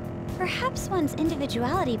school? Perhaps one's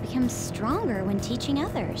individuality becomes stronger when teaching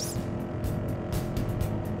others.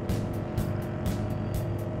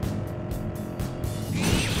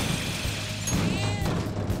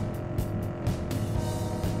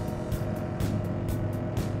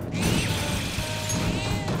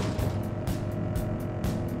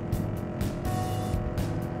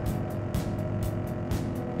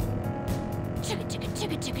 Chugga chugga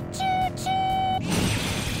chugga chugga choo choo!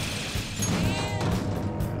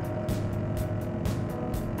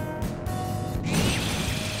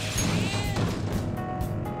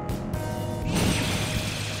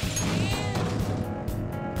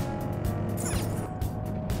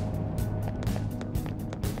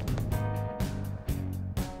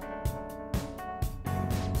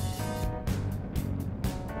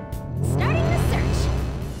 Starting the search.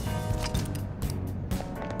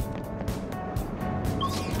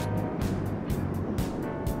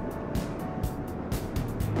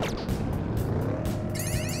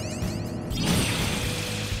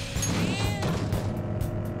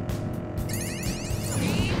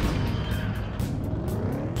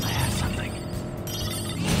 I have something.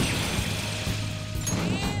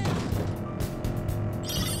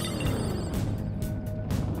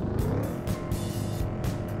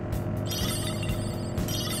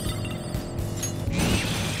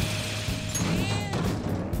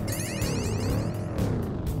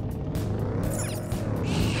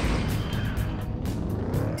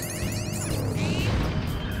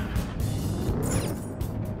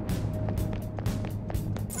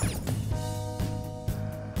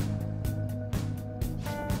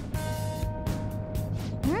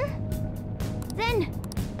 Then...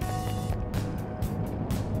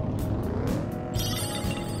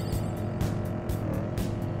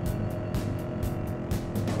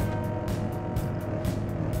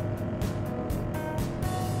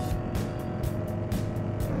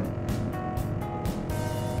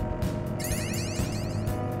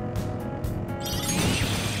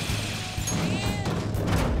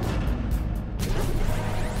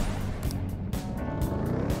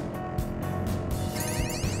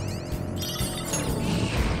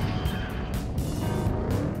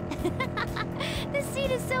 The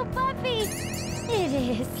seat is so puffy!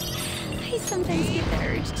 It is. I sometimes get the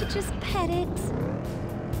urge to just pet it.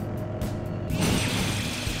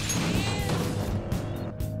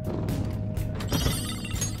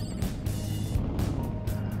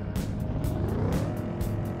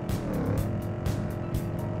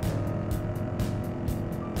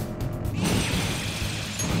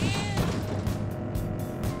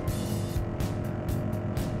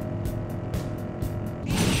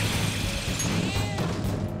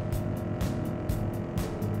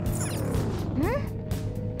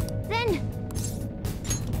 Then...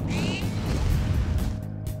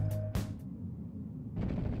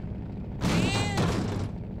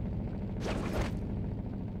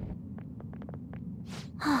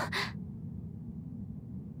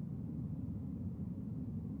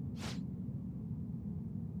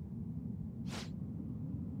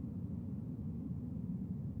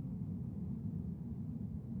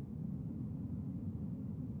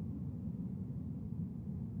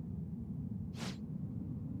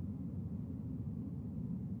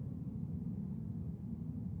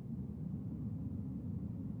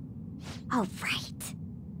 All right.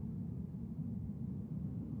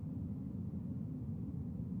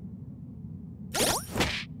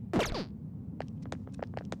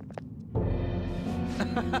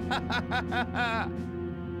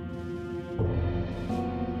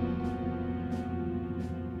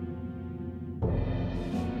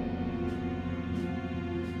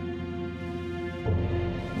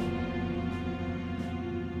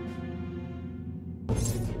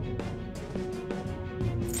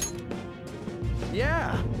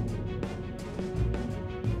 Yeah.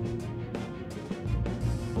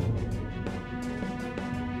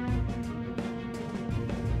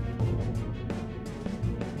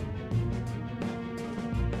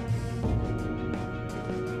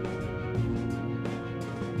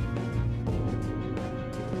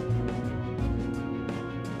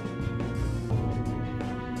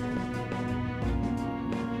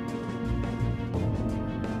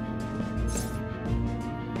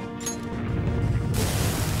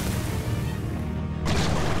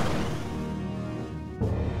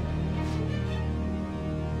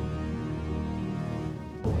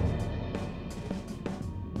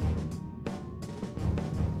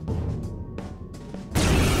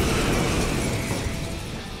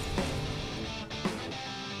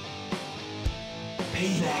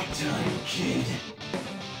 Payback time, kid.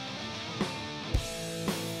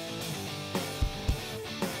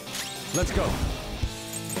 Let's go.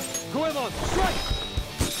 Goemon, strike!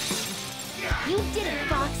 You did it,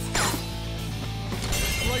 Fox!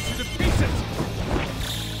 Slice it to pieces!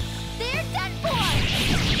 They're done for!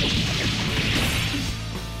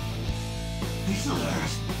 These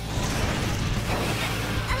alerts.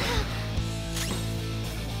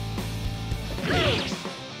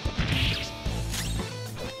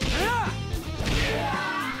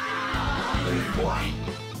 Boy.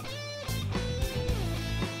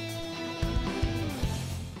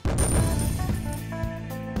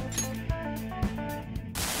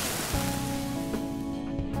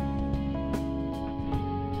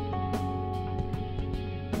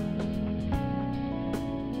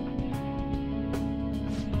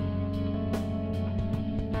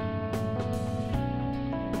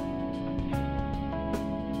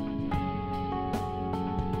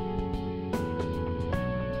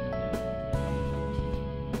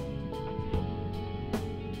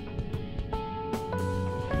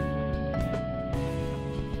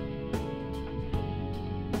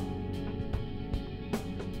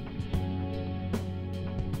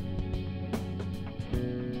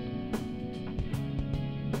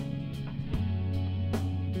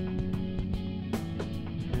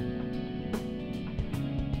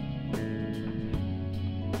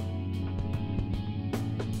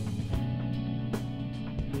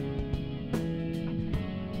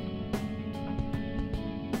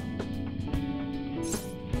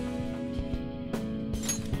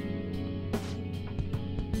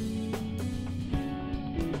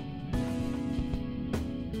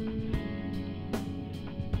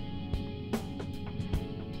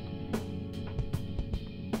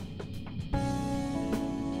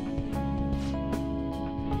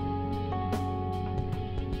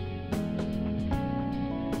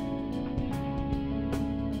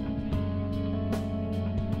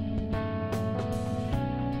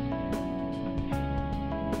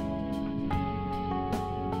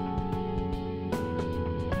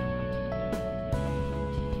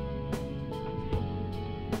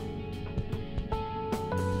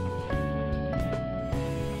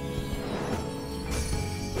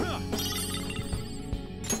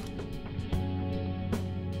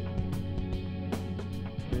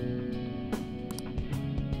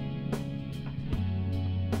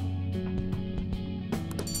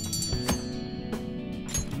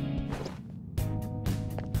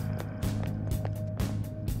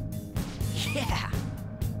 Yeah!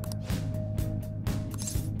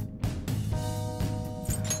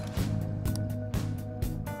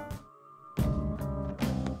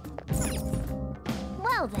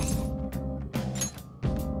 Well then.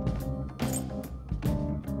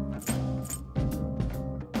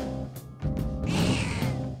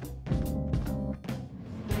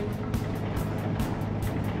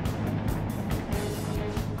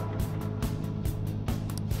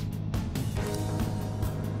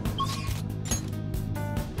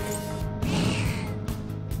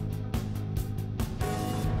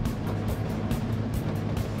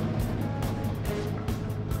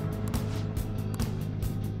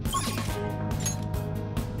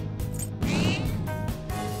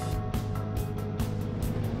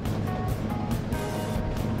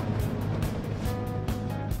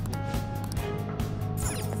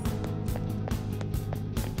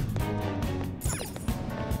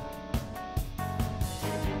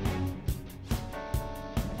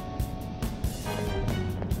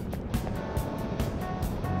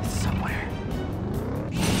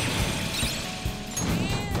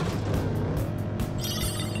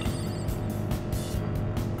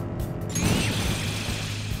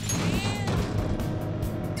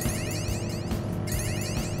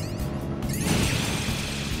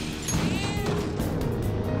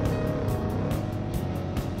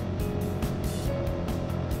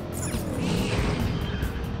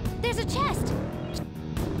 There's a chest!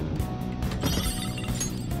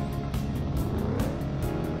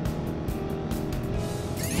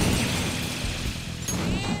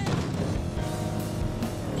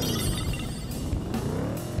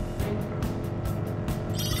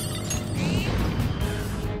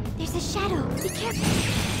 There's a shadow. Be careful.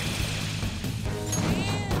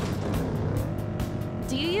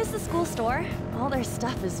 Do you use the school store? All their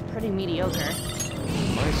stuff is pretty mediocre.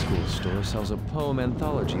 My school store sells a poem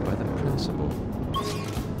anthology by the principal.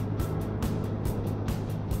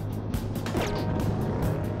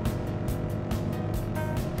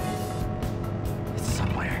 It's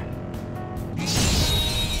somewhere.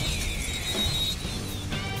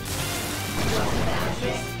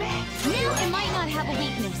 Now it might not have a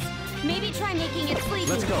weakness. Maybe try making it sleepy.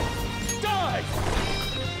 Let's go. Die!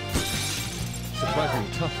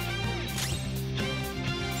 Surprisingly tough.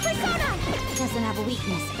 Precision! Persona! Doesn't have a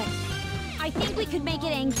weakness, but I think we could make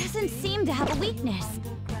it. Aang doesn't seem to have a weakness.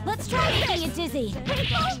 Let's try making it dizzy.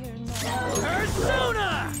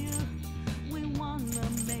 Persona!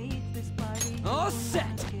 All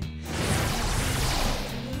set.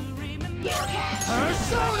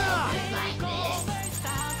 Persona!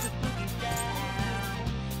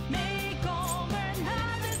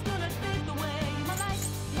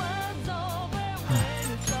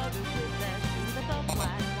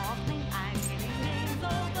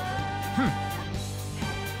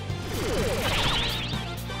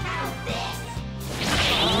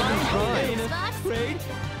 Great.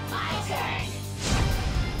 My turn.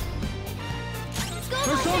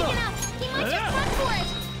 Persona! He might just run for it.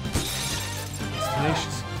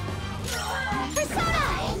 Tenacious. Persona!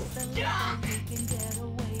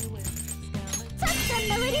 Touch them,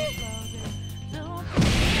 Melody!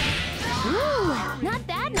 Ooh, not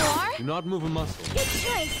bad, Noir. Do not move a muscle. Good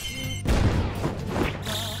choice.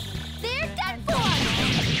 They're done for!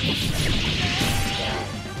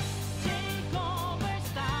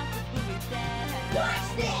 Watch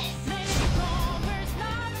this.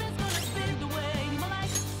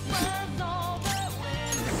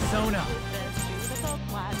 Persona.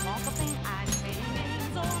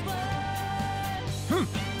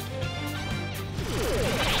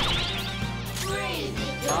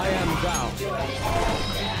 I am thou.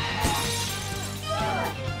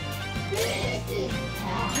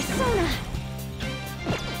 Persona!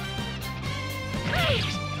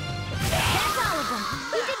 That's all of them.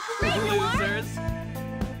 You did great, Noir! Losers.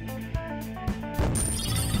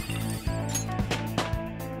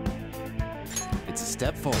 It's a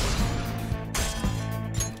step forward.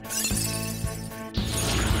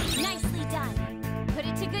 Nicely done. Put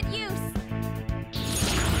it to good use.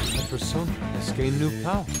 The persona has gained new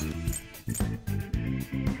power.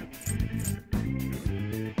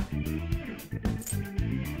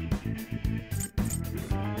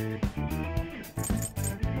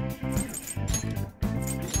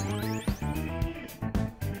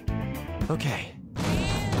 Okay.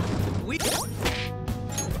 We.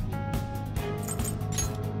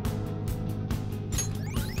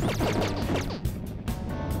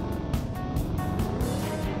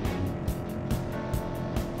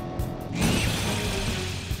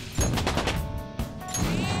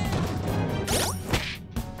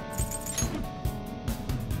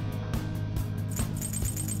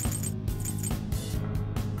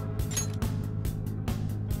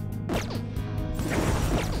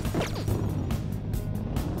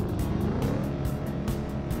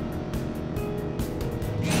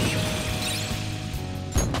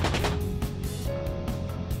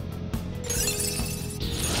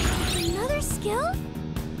 Another skill?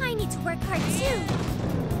 I need to work hard too.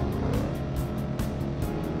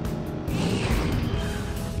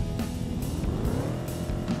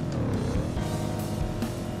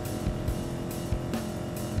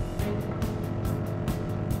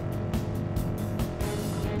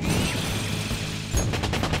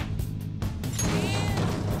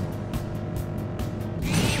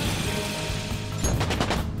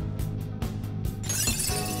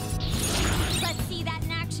 Let's see that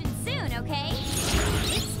in action soon, okay?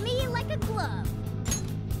 It's me like a glove.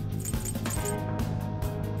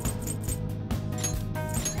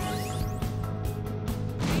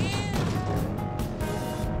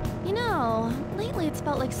 You know, lately it's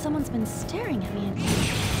felt like someone's been staring at me.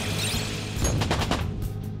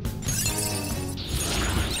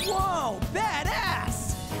 Whoa,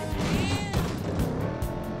 badass!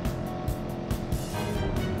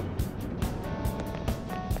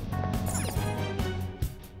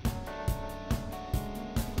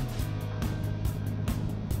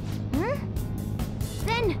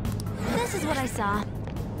 Then, this is what I saw.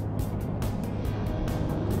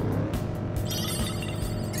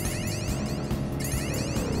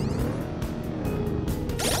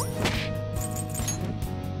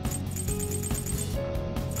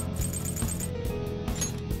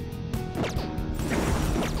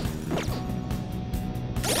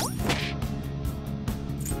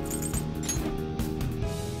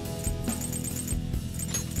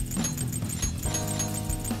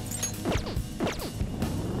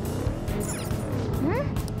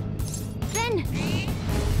 Then...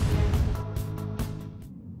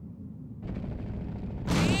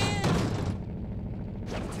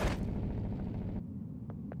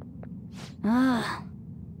 Ah.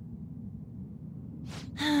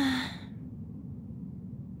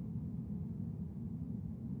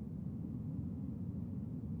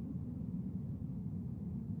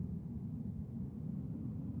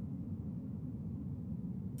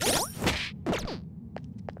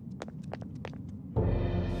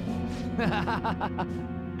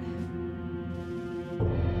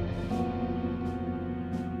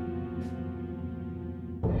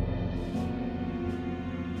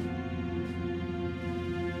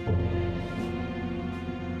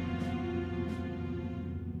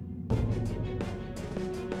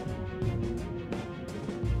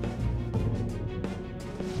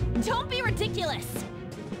 Don't be ridiculous!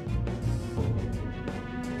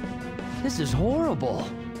 This is horrible.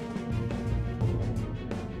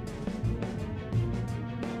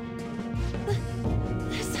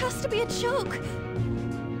 This has to be a joke.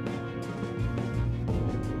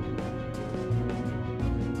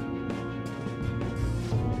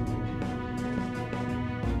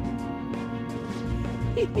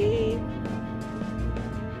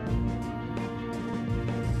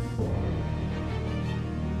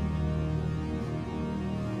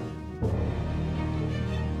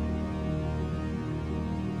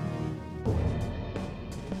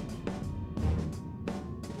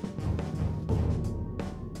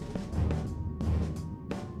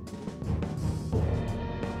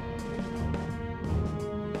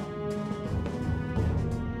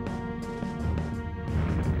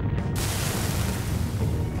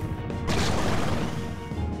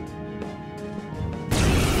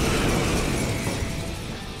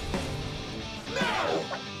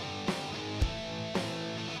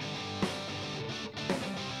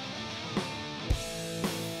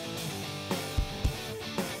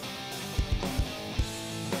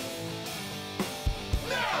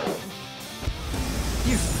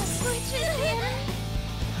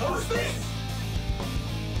 Who's this?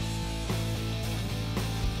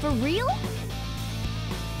 For real?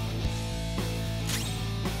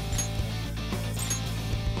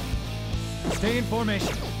 Stay in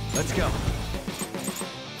formation. Let's go.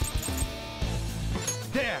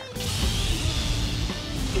 There!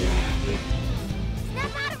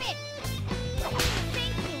 Snap out of it!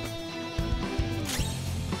 Thank you!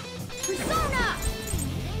 Persona!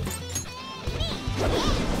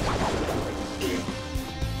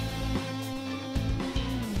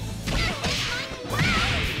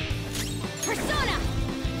 Persona!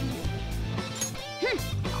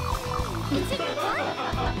 Is it fun?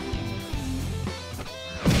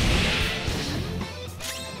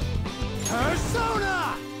 Persona!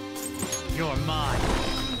 You're mine.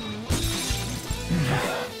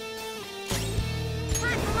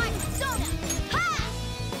 Time for my persona! Ha!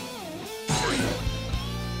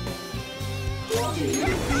 What do you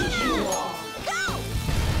think you are? Go!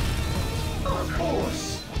 Of course.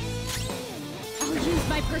 I'll use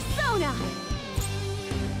my persona!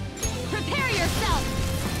 Prepare yourself!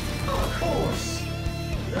 Of course.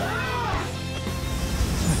 Ah!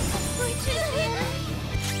 Which is here?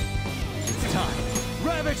 It's time.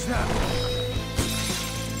 Ravage them!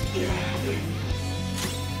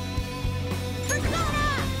 Persona!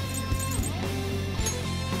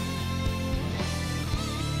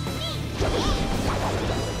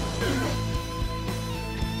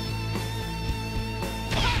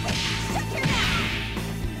 Shut your mouth!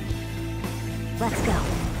 Let's go.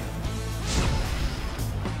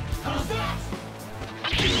 How's that?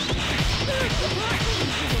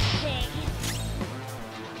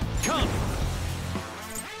 Come!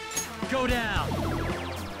 Go down!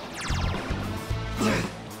 I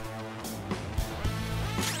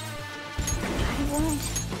won't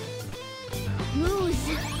lose.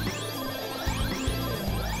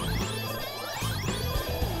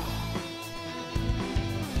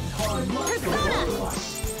 Hard luck for both of us.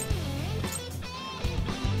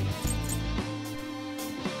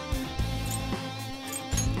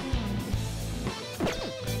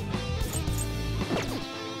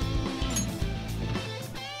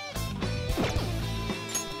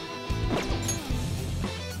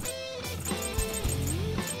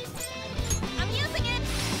 I'm using it.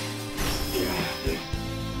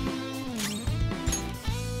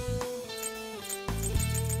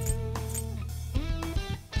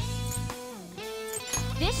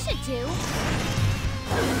 This should do.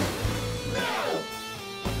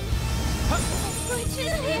 Which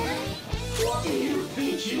is here? What do you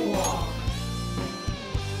think you are?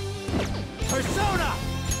 Persona!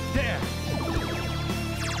 There!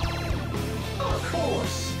 Of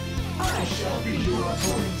course. I shall be your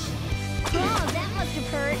opponent. Oh, that must have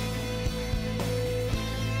hurt.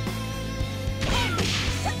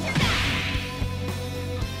 Shut your mouth!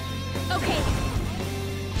 Okay.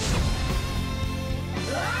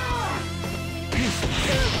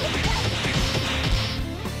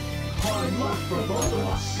 Hard luck for both of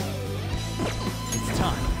us. It's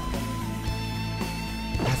time.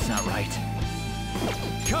 That's not right.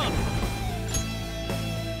 Come!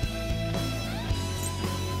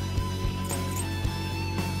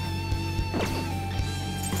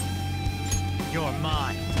 You're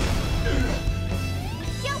mine.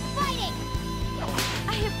 Still fighting!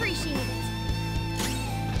 I appreciate it.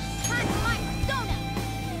 Time for my persona!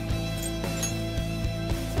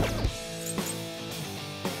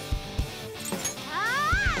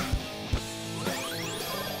 Ah!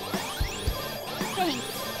 Thanks.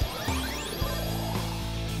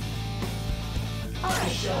 I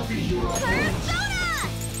shall be your opponent. Persona!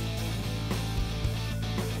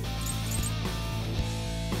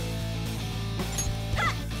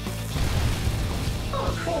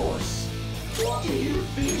 Of course. What do you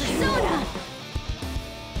think you Persona! are?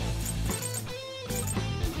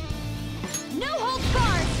 No holds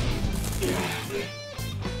barred!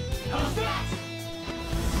 How's that?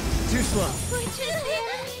 Too slow. Which is the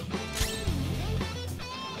enemy?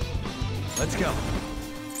 Let's go.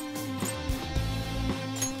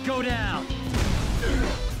 Go down.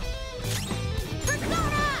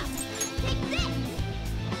 Persona! Take this!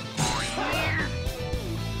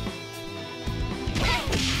 Hey!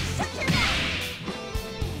 Shut your mouth!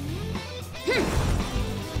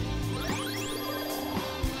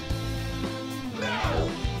 Ow!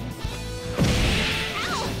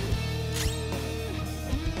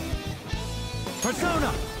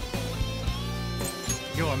 Persona!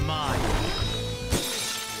 You're mine.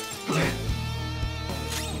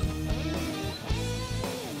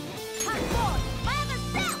 Time for my other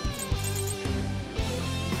self!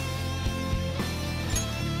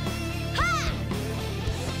 Ha!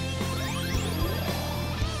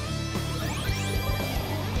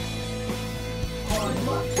 Hard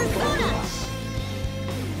luck for both of us.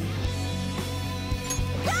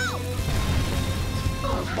 Go!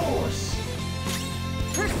 Of course.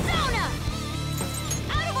 Persona!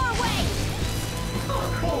 Out of our way! Of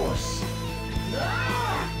course.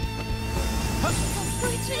 Ah!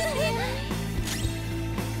 Which is the enemy?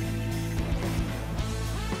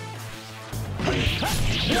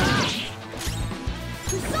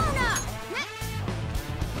 Persona!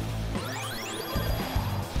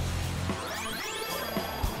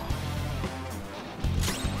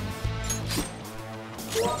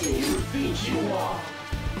 What do you think you are?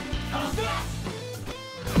 How's that?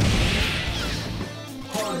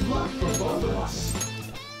 Hard luck for both of us.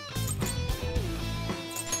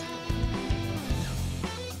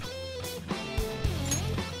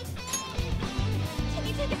 Can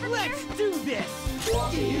you take it from Let's here? do this!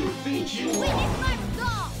 What do you think you Witness are? my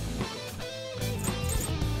resolve!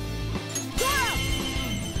 Goro!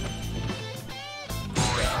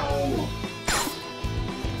 Ow!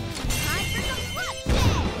 Time for some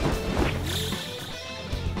bloodshed!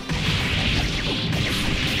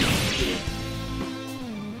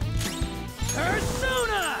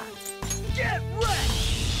 Persona! Get wrecked!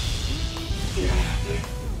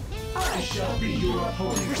 I shall be your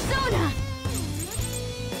opponent. Persona!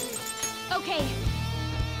 Okay.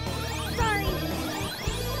 Sorry.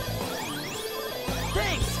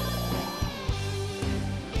 Thanks!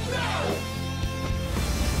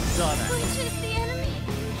 Saw that. Which is the enemy?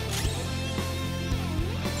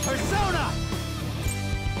 Persona!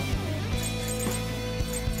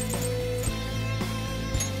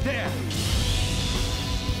 There!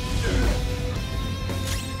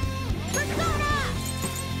 Persona!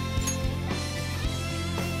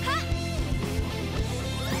 Ha!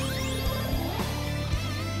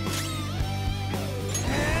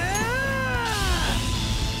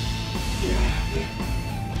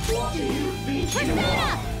 What do you think you Persona!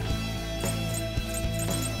 are?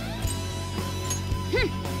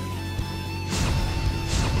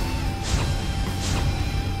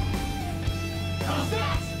 How's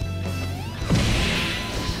that?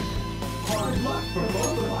 Hard luck for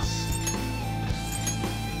both of us.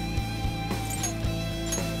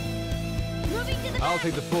 Moving to the I'll back.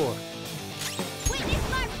 take the floor. Witness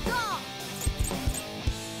my resolve!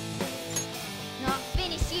 Not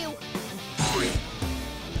finish you!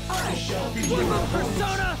 I shall be Flip your up opponent.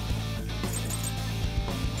 Persona!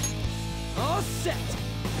 All set!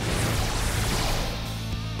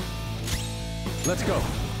 Let's go.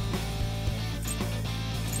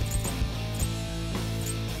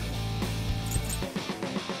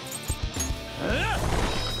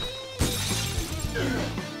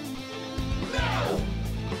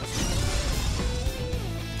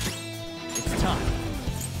 It's time.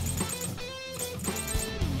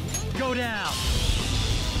 Go down!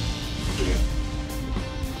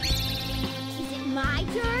 Is it my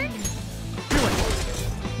turn? Do it!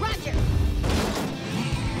 Roger!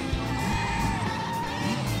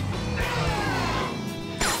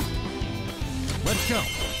 Let's go!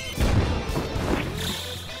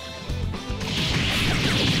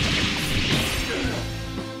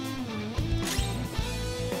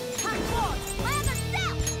 Come forward! My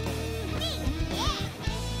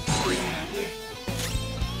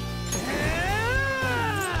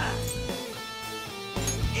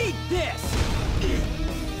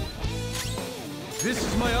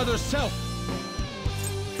other self!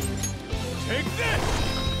 Take this!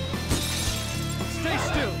 Stay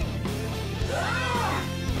still!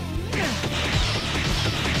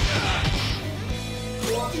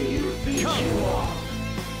 What do you think you are?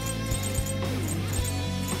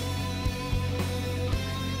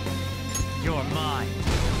 You're mine.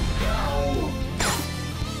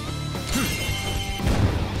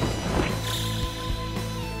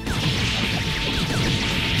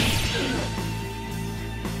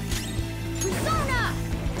 Persona!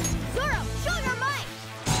 Zoro, show your might!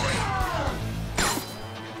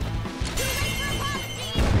 Too late for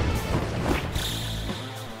apologies!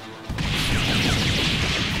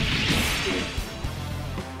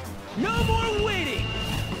 No more waiting!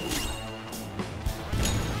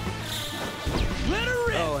 Let her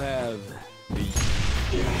rip! I'll have the...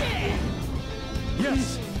 Yes!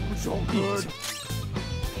 So good!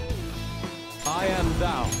 I am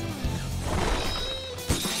thou.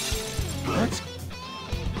 What?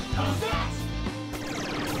 How's that?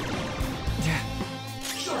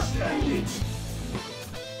 Just end it!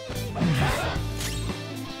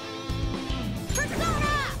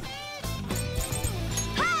 Persona!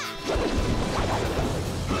 Ha!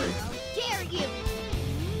 How dare you!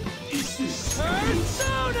 Is this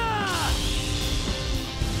Persona!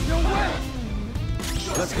 No way!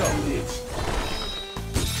 Just Let's go. end it!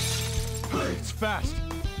 It's fast!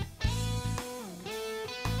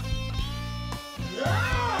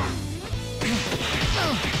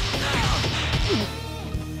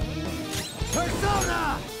 Persona!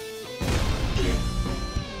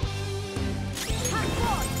 Hot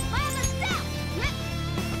boy, land the step!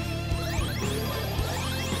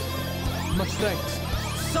 Much thanks.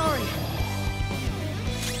 Sorry!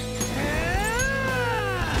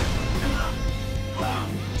 How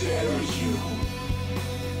dare you!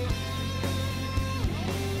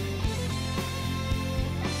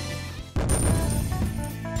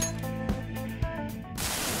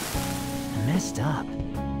 I messed up.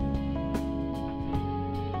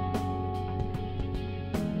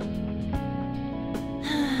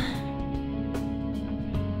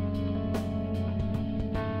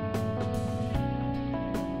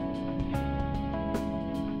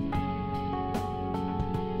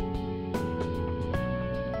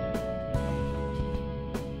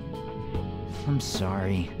 I'm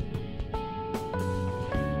sorry.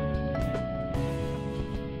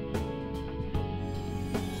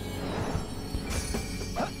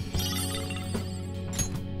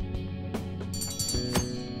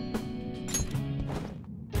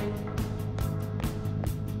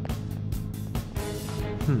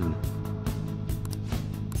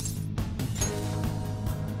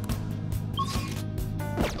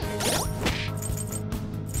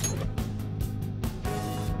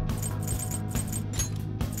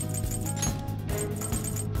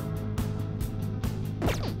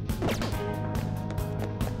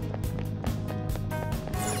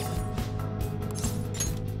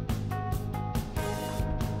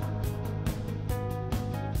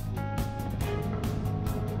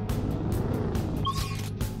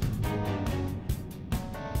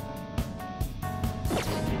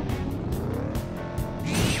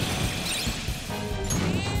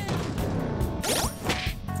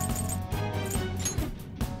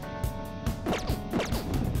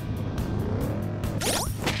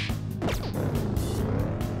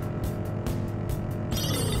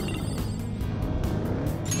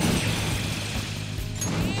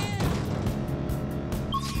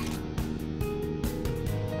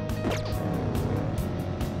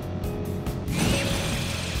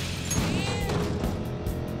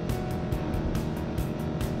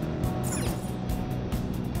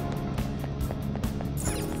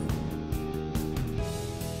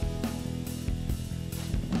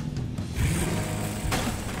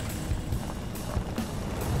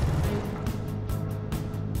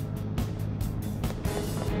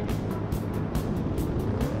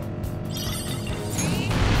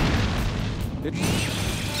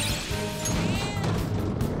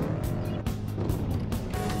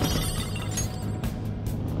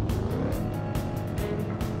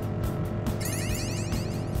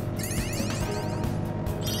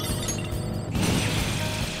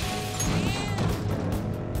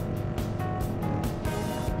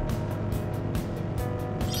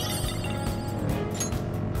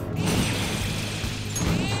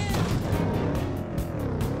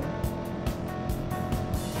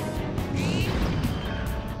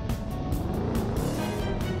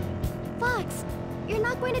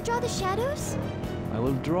 going to draw the shadows? I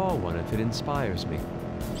will draw one if it inspires me.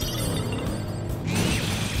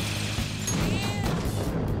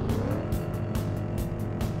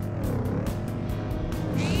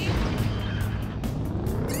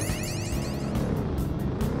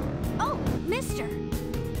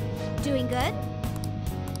 good?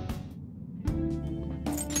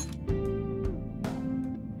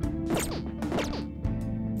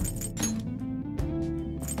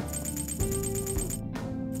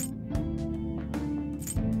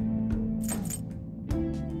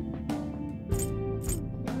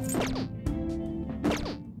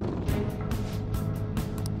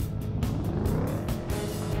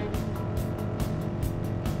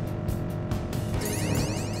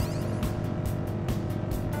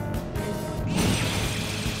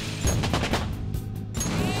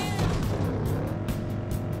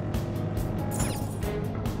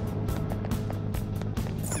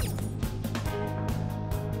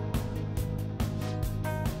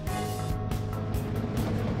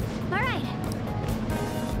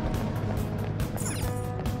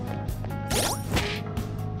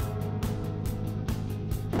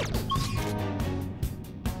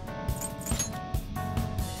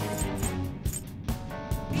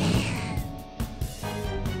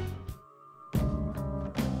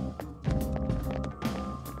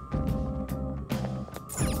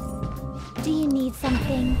 Do you need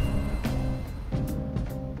something?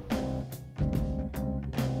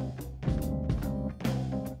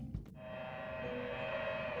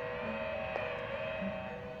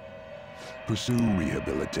 Pursue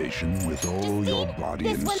rehabilitation with all your body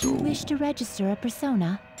This and one soul. you wish to register a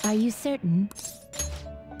persona. Are you certain?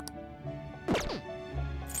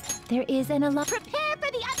 There is an alarm. Prepare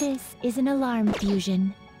for the. This is an alarm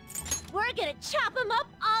fusion. We're gonna chop them up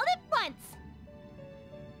all at once!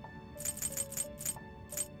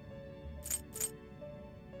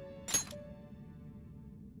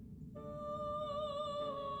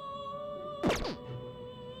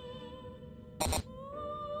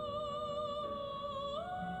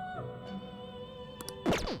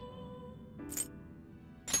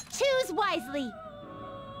 Choose wisely!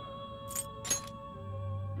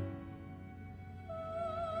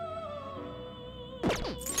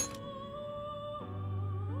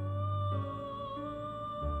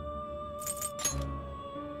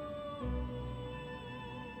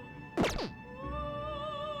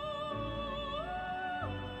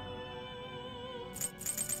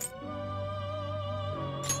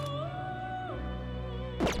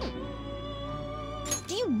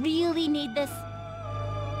 Do you really need this?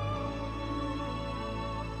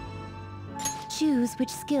 Choose which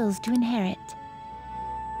skills to inherit.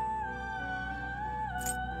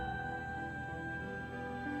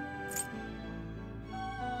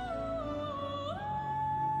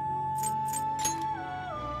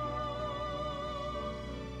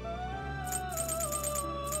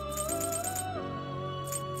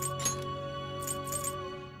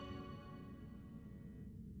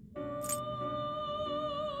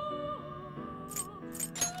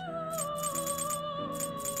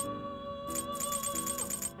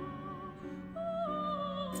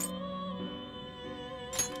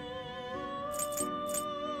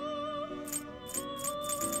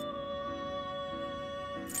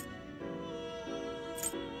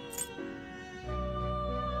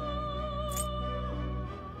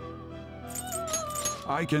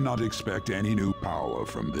 I cannot expect any new power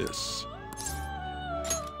from this.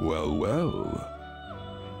 Well, well.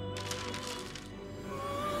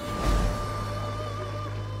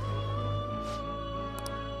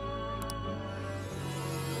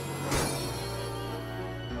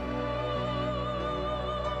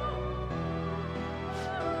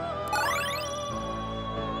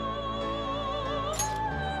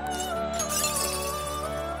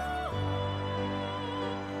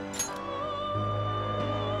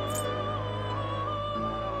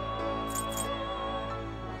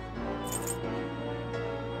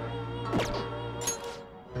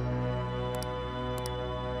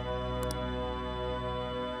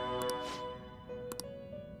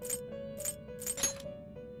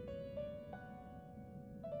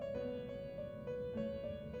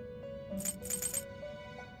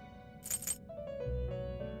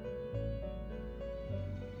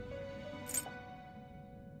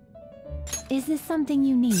 Is this something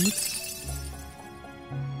you need?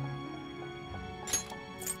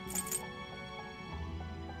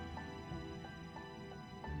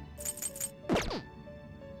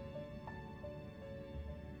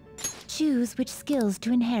 Choose which skills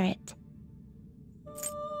to inherit.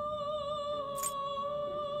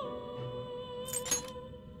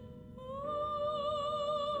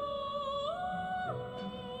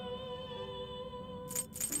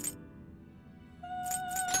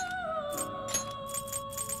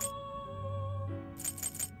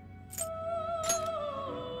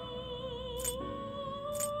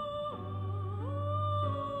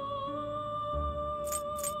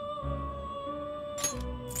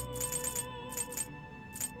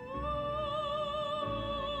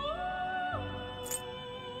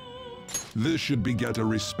 This should beget a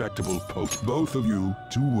respectable poke. Both of you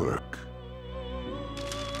to work.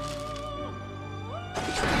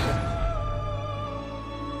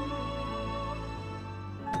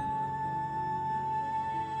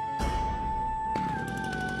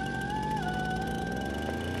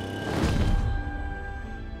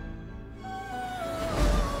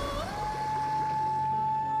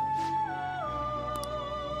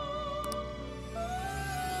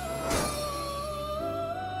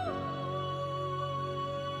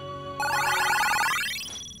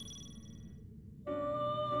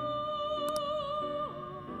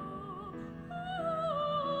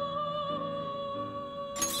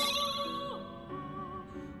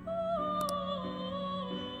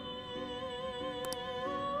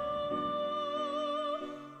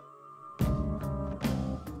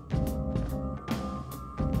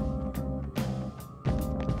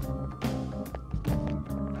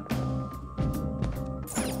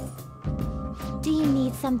 Do you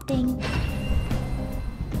need something?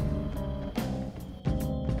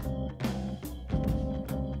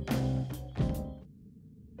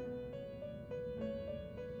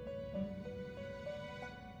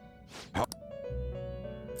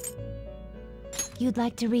 You'd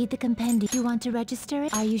like to read the compendium? You want to register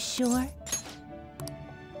it? Are you sure?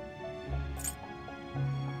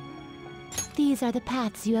 These are the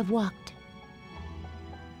paths you have walked.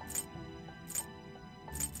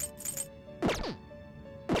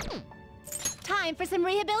 Time for some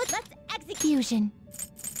rehabilitation. Let's Execution.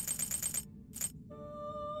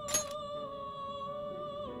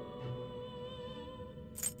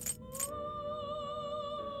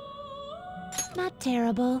 Not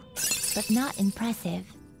terrible, but not impressive.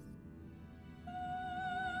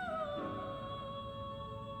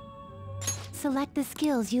 Select the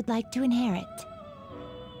skills you'd like to inherit.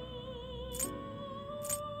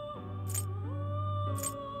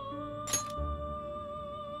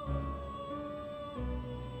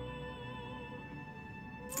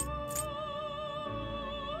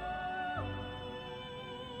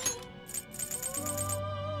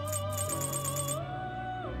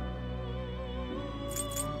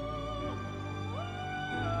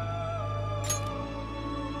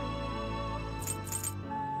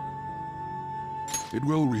 It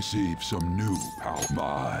will receive some new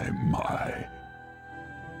power. My.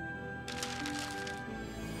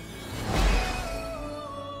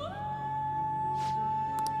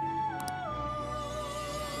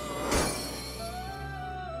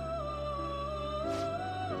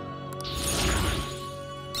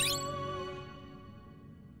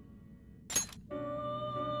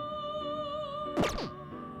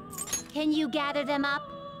 Can you gather them up?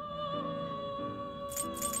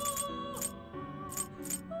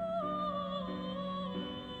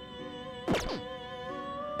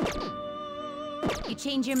 You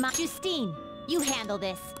change your mind. Justine, you handle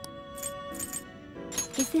this.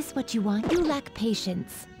 Is this what you want? You lack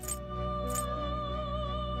patience.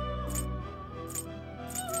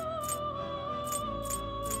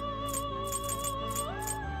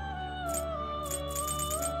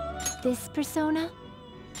 This persona?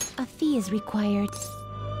 A fee is required.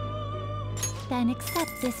 Then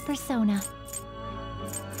accept this persona.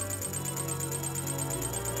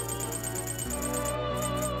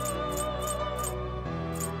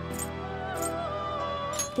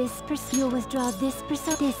 You'll withdraw this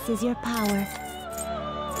persona. This is your power.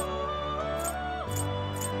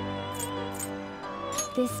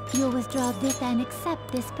 You'll withdraw this and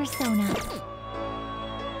accept this persona.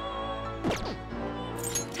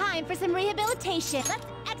 Time for some rehabilitation.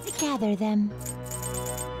 Let's Gather them.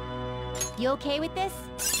 You okay with this?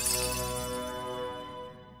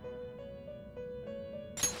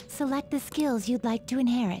 Select the skills you'd like to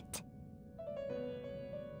inherit.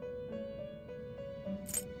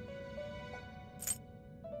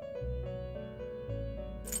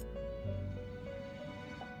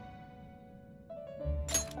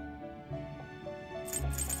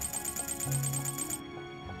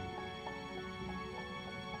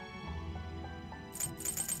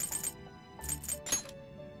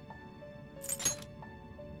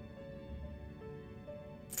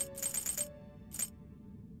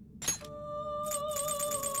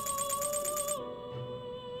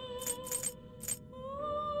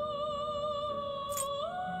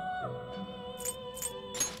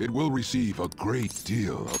 It will receive a great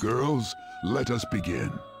deal. Girls, let us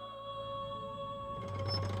begin.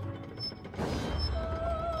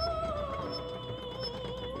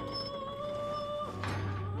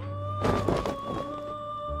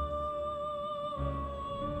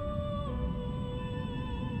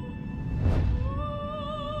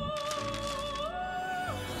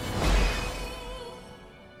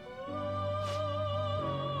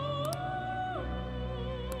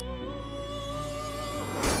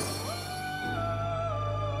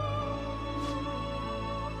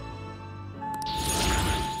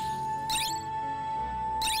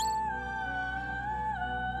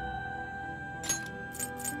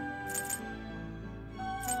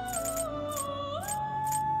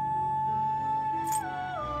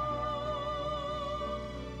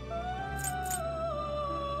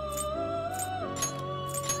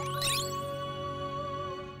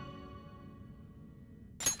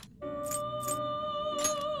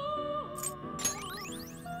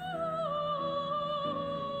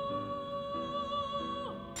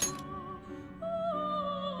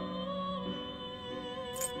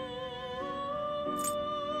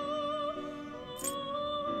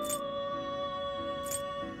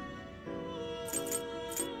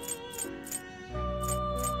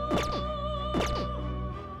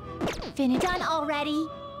 finished. Done already?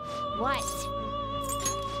 What?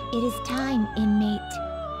 It is time, inmate.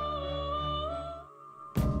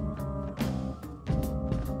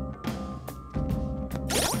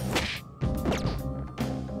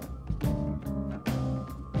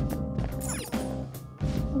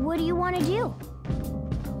 What do you want to do?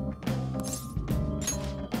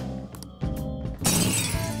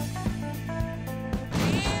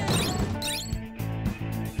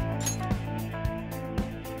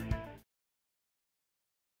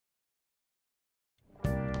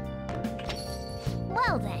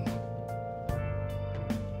 Well then.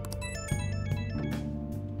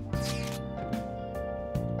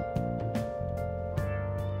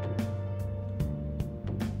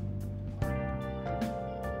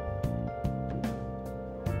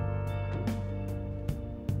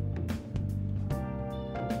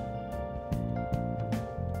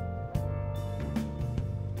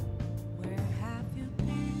 Where have you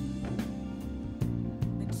been?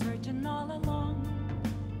 Been searching all along,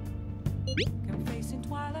 confessing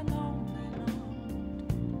while alone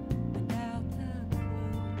without a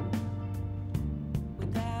clue,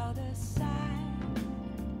 without a sign,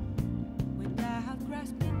 without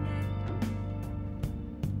grasping it.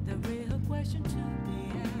 The real question to be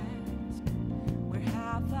asked: where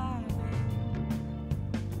have I been?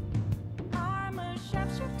 I'm a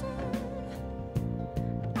sharpshooter.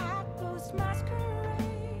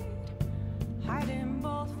 Masquerade, hiding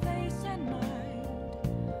both face and mind,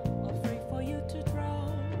 all free for you to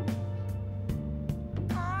draw.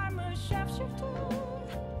 I'm a sharpshooter.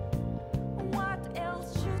 What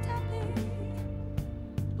else should I be?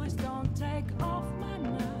 Please don't take off my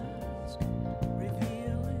mask,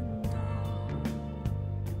 revealing dawn.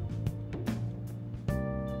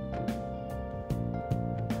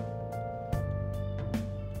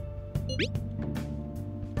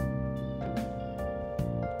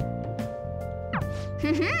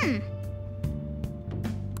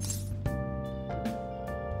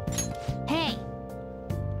 Hey!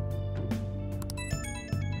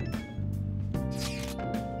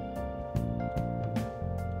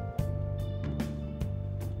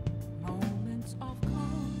 Moments of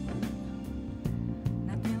calm,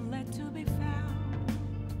 nothing left to be found.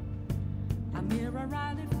 A mirror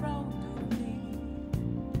right in front of me,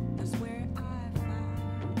 that's where I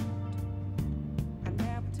found an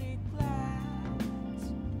empty glass,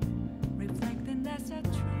 reflecting that's a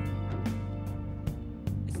truth.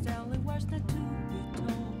 It's telling words not to be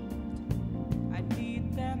told. I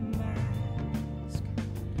need that mask.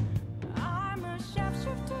 I'm a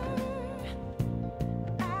sharpshooter.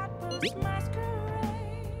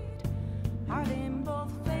 Masquerade, hiding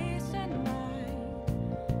both face and mind,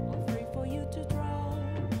 all free for you to draw.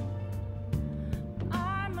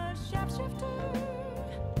 I'm a sharpshooter,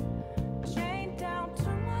 chained down to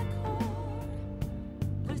my core.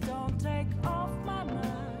 Please don't take off my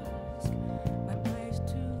mask, my place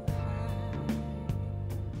to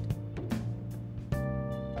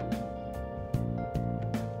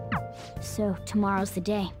hide. So, tomorrow's the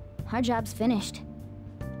day. Our job's finished.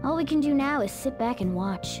 All we can do now is sit back and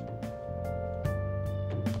watch.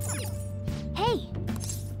 Hey!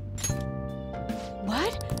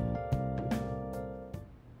 What?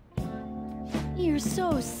 You're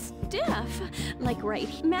so stiff. Like right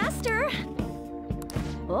here. Master!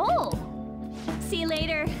 Oh! See you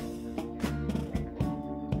later.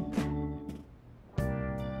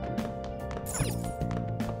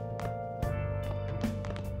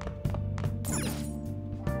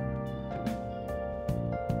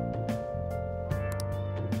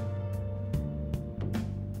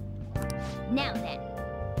 Now then.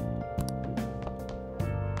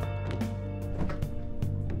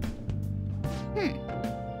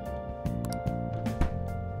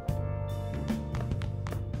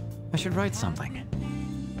 I should write something.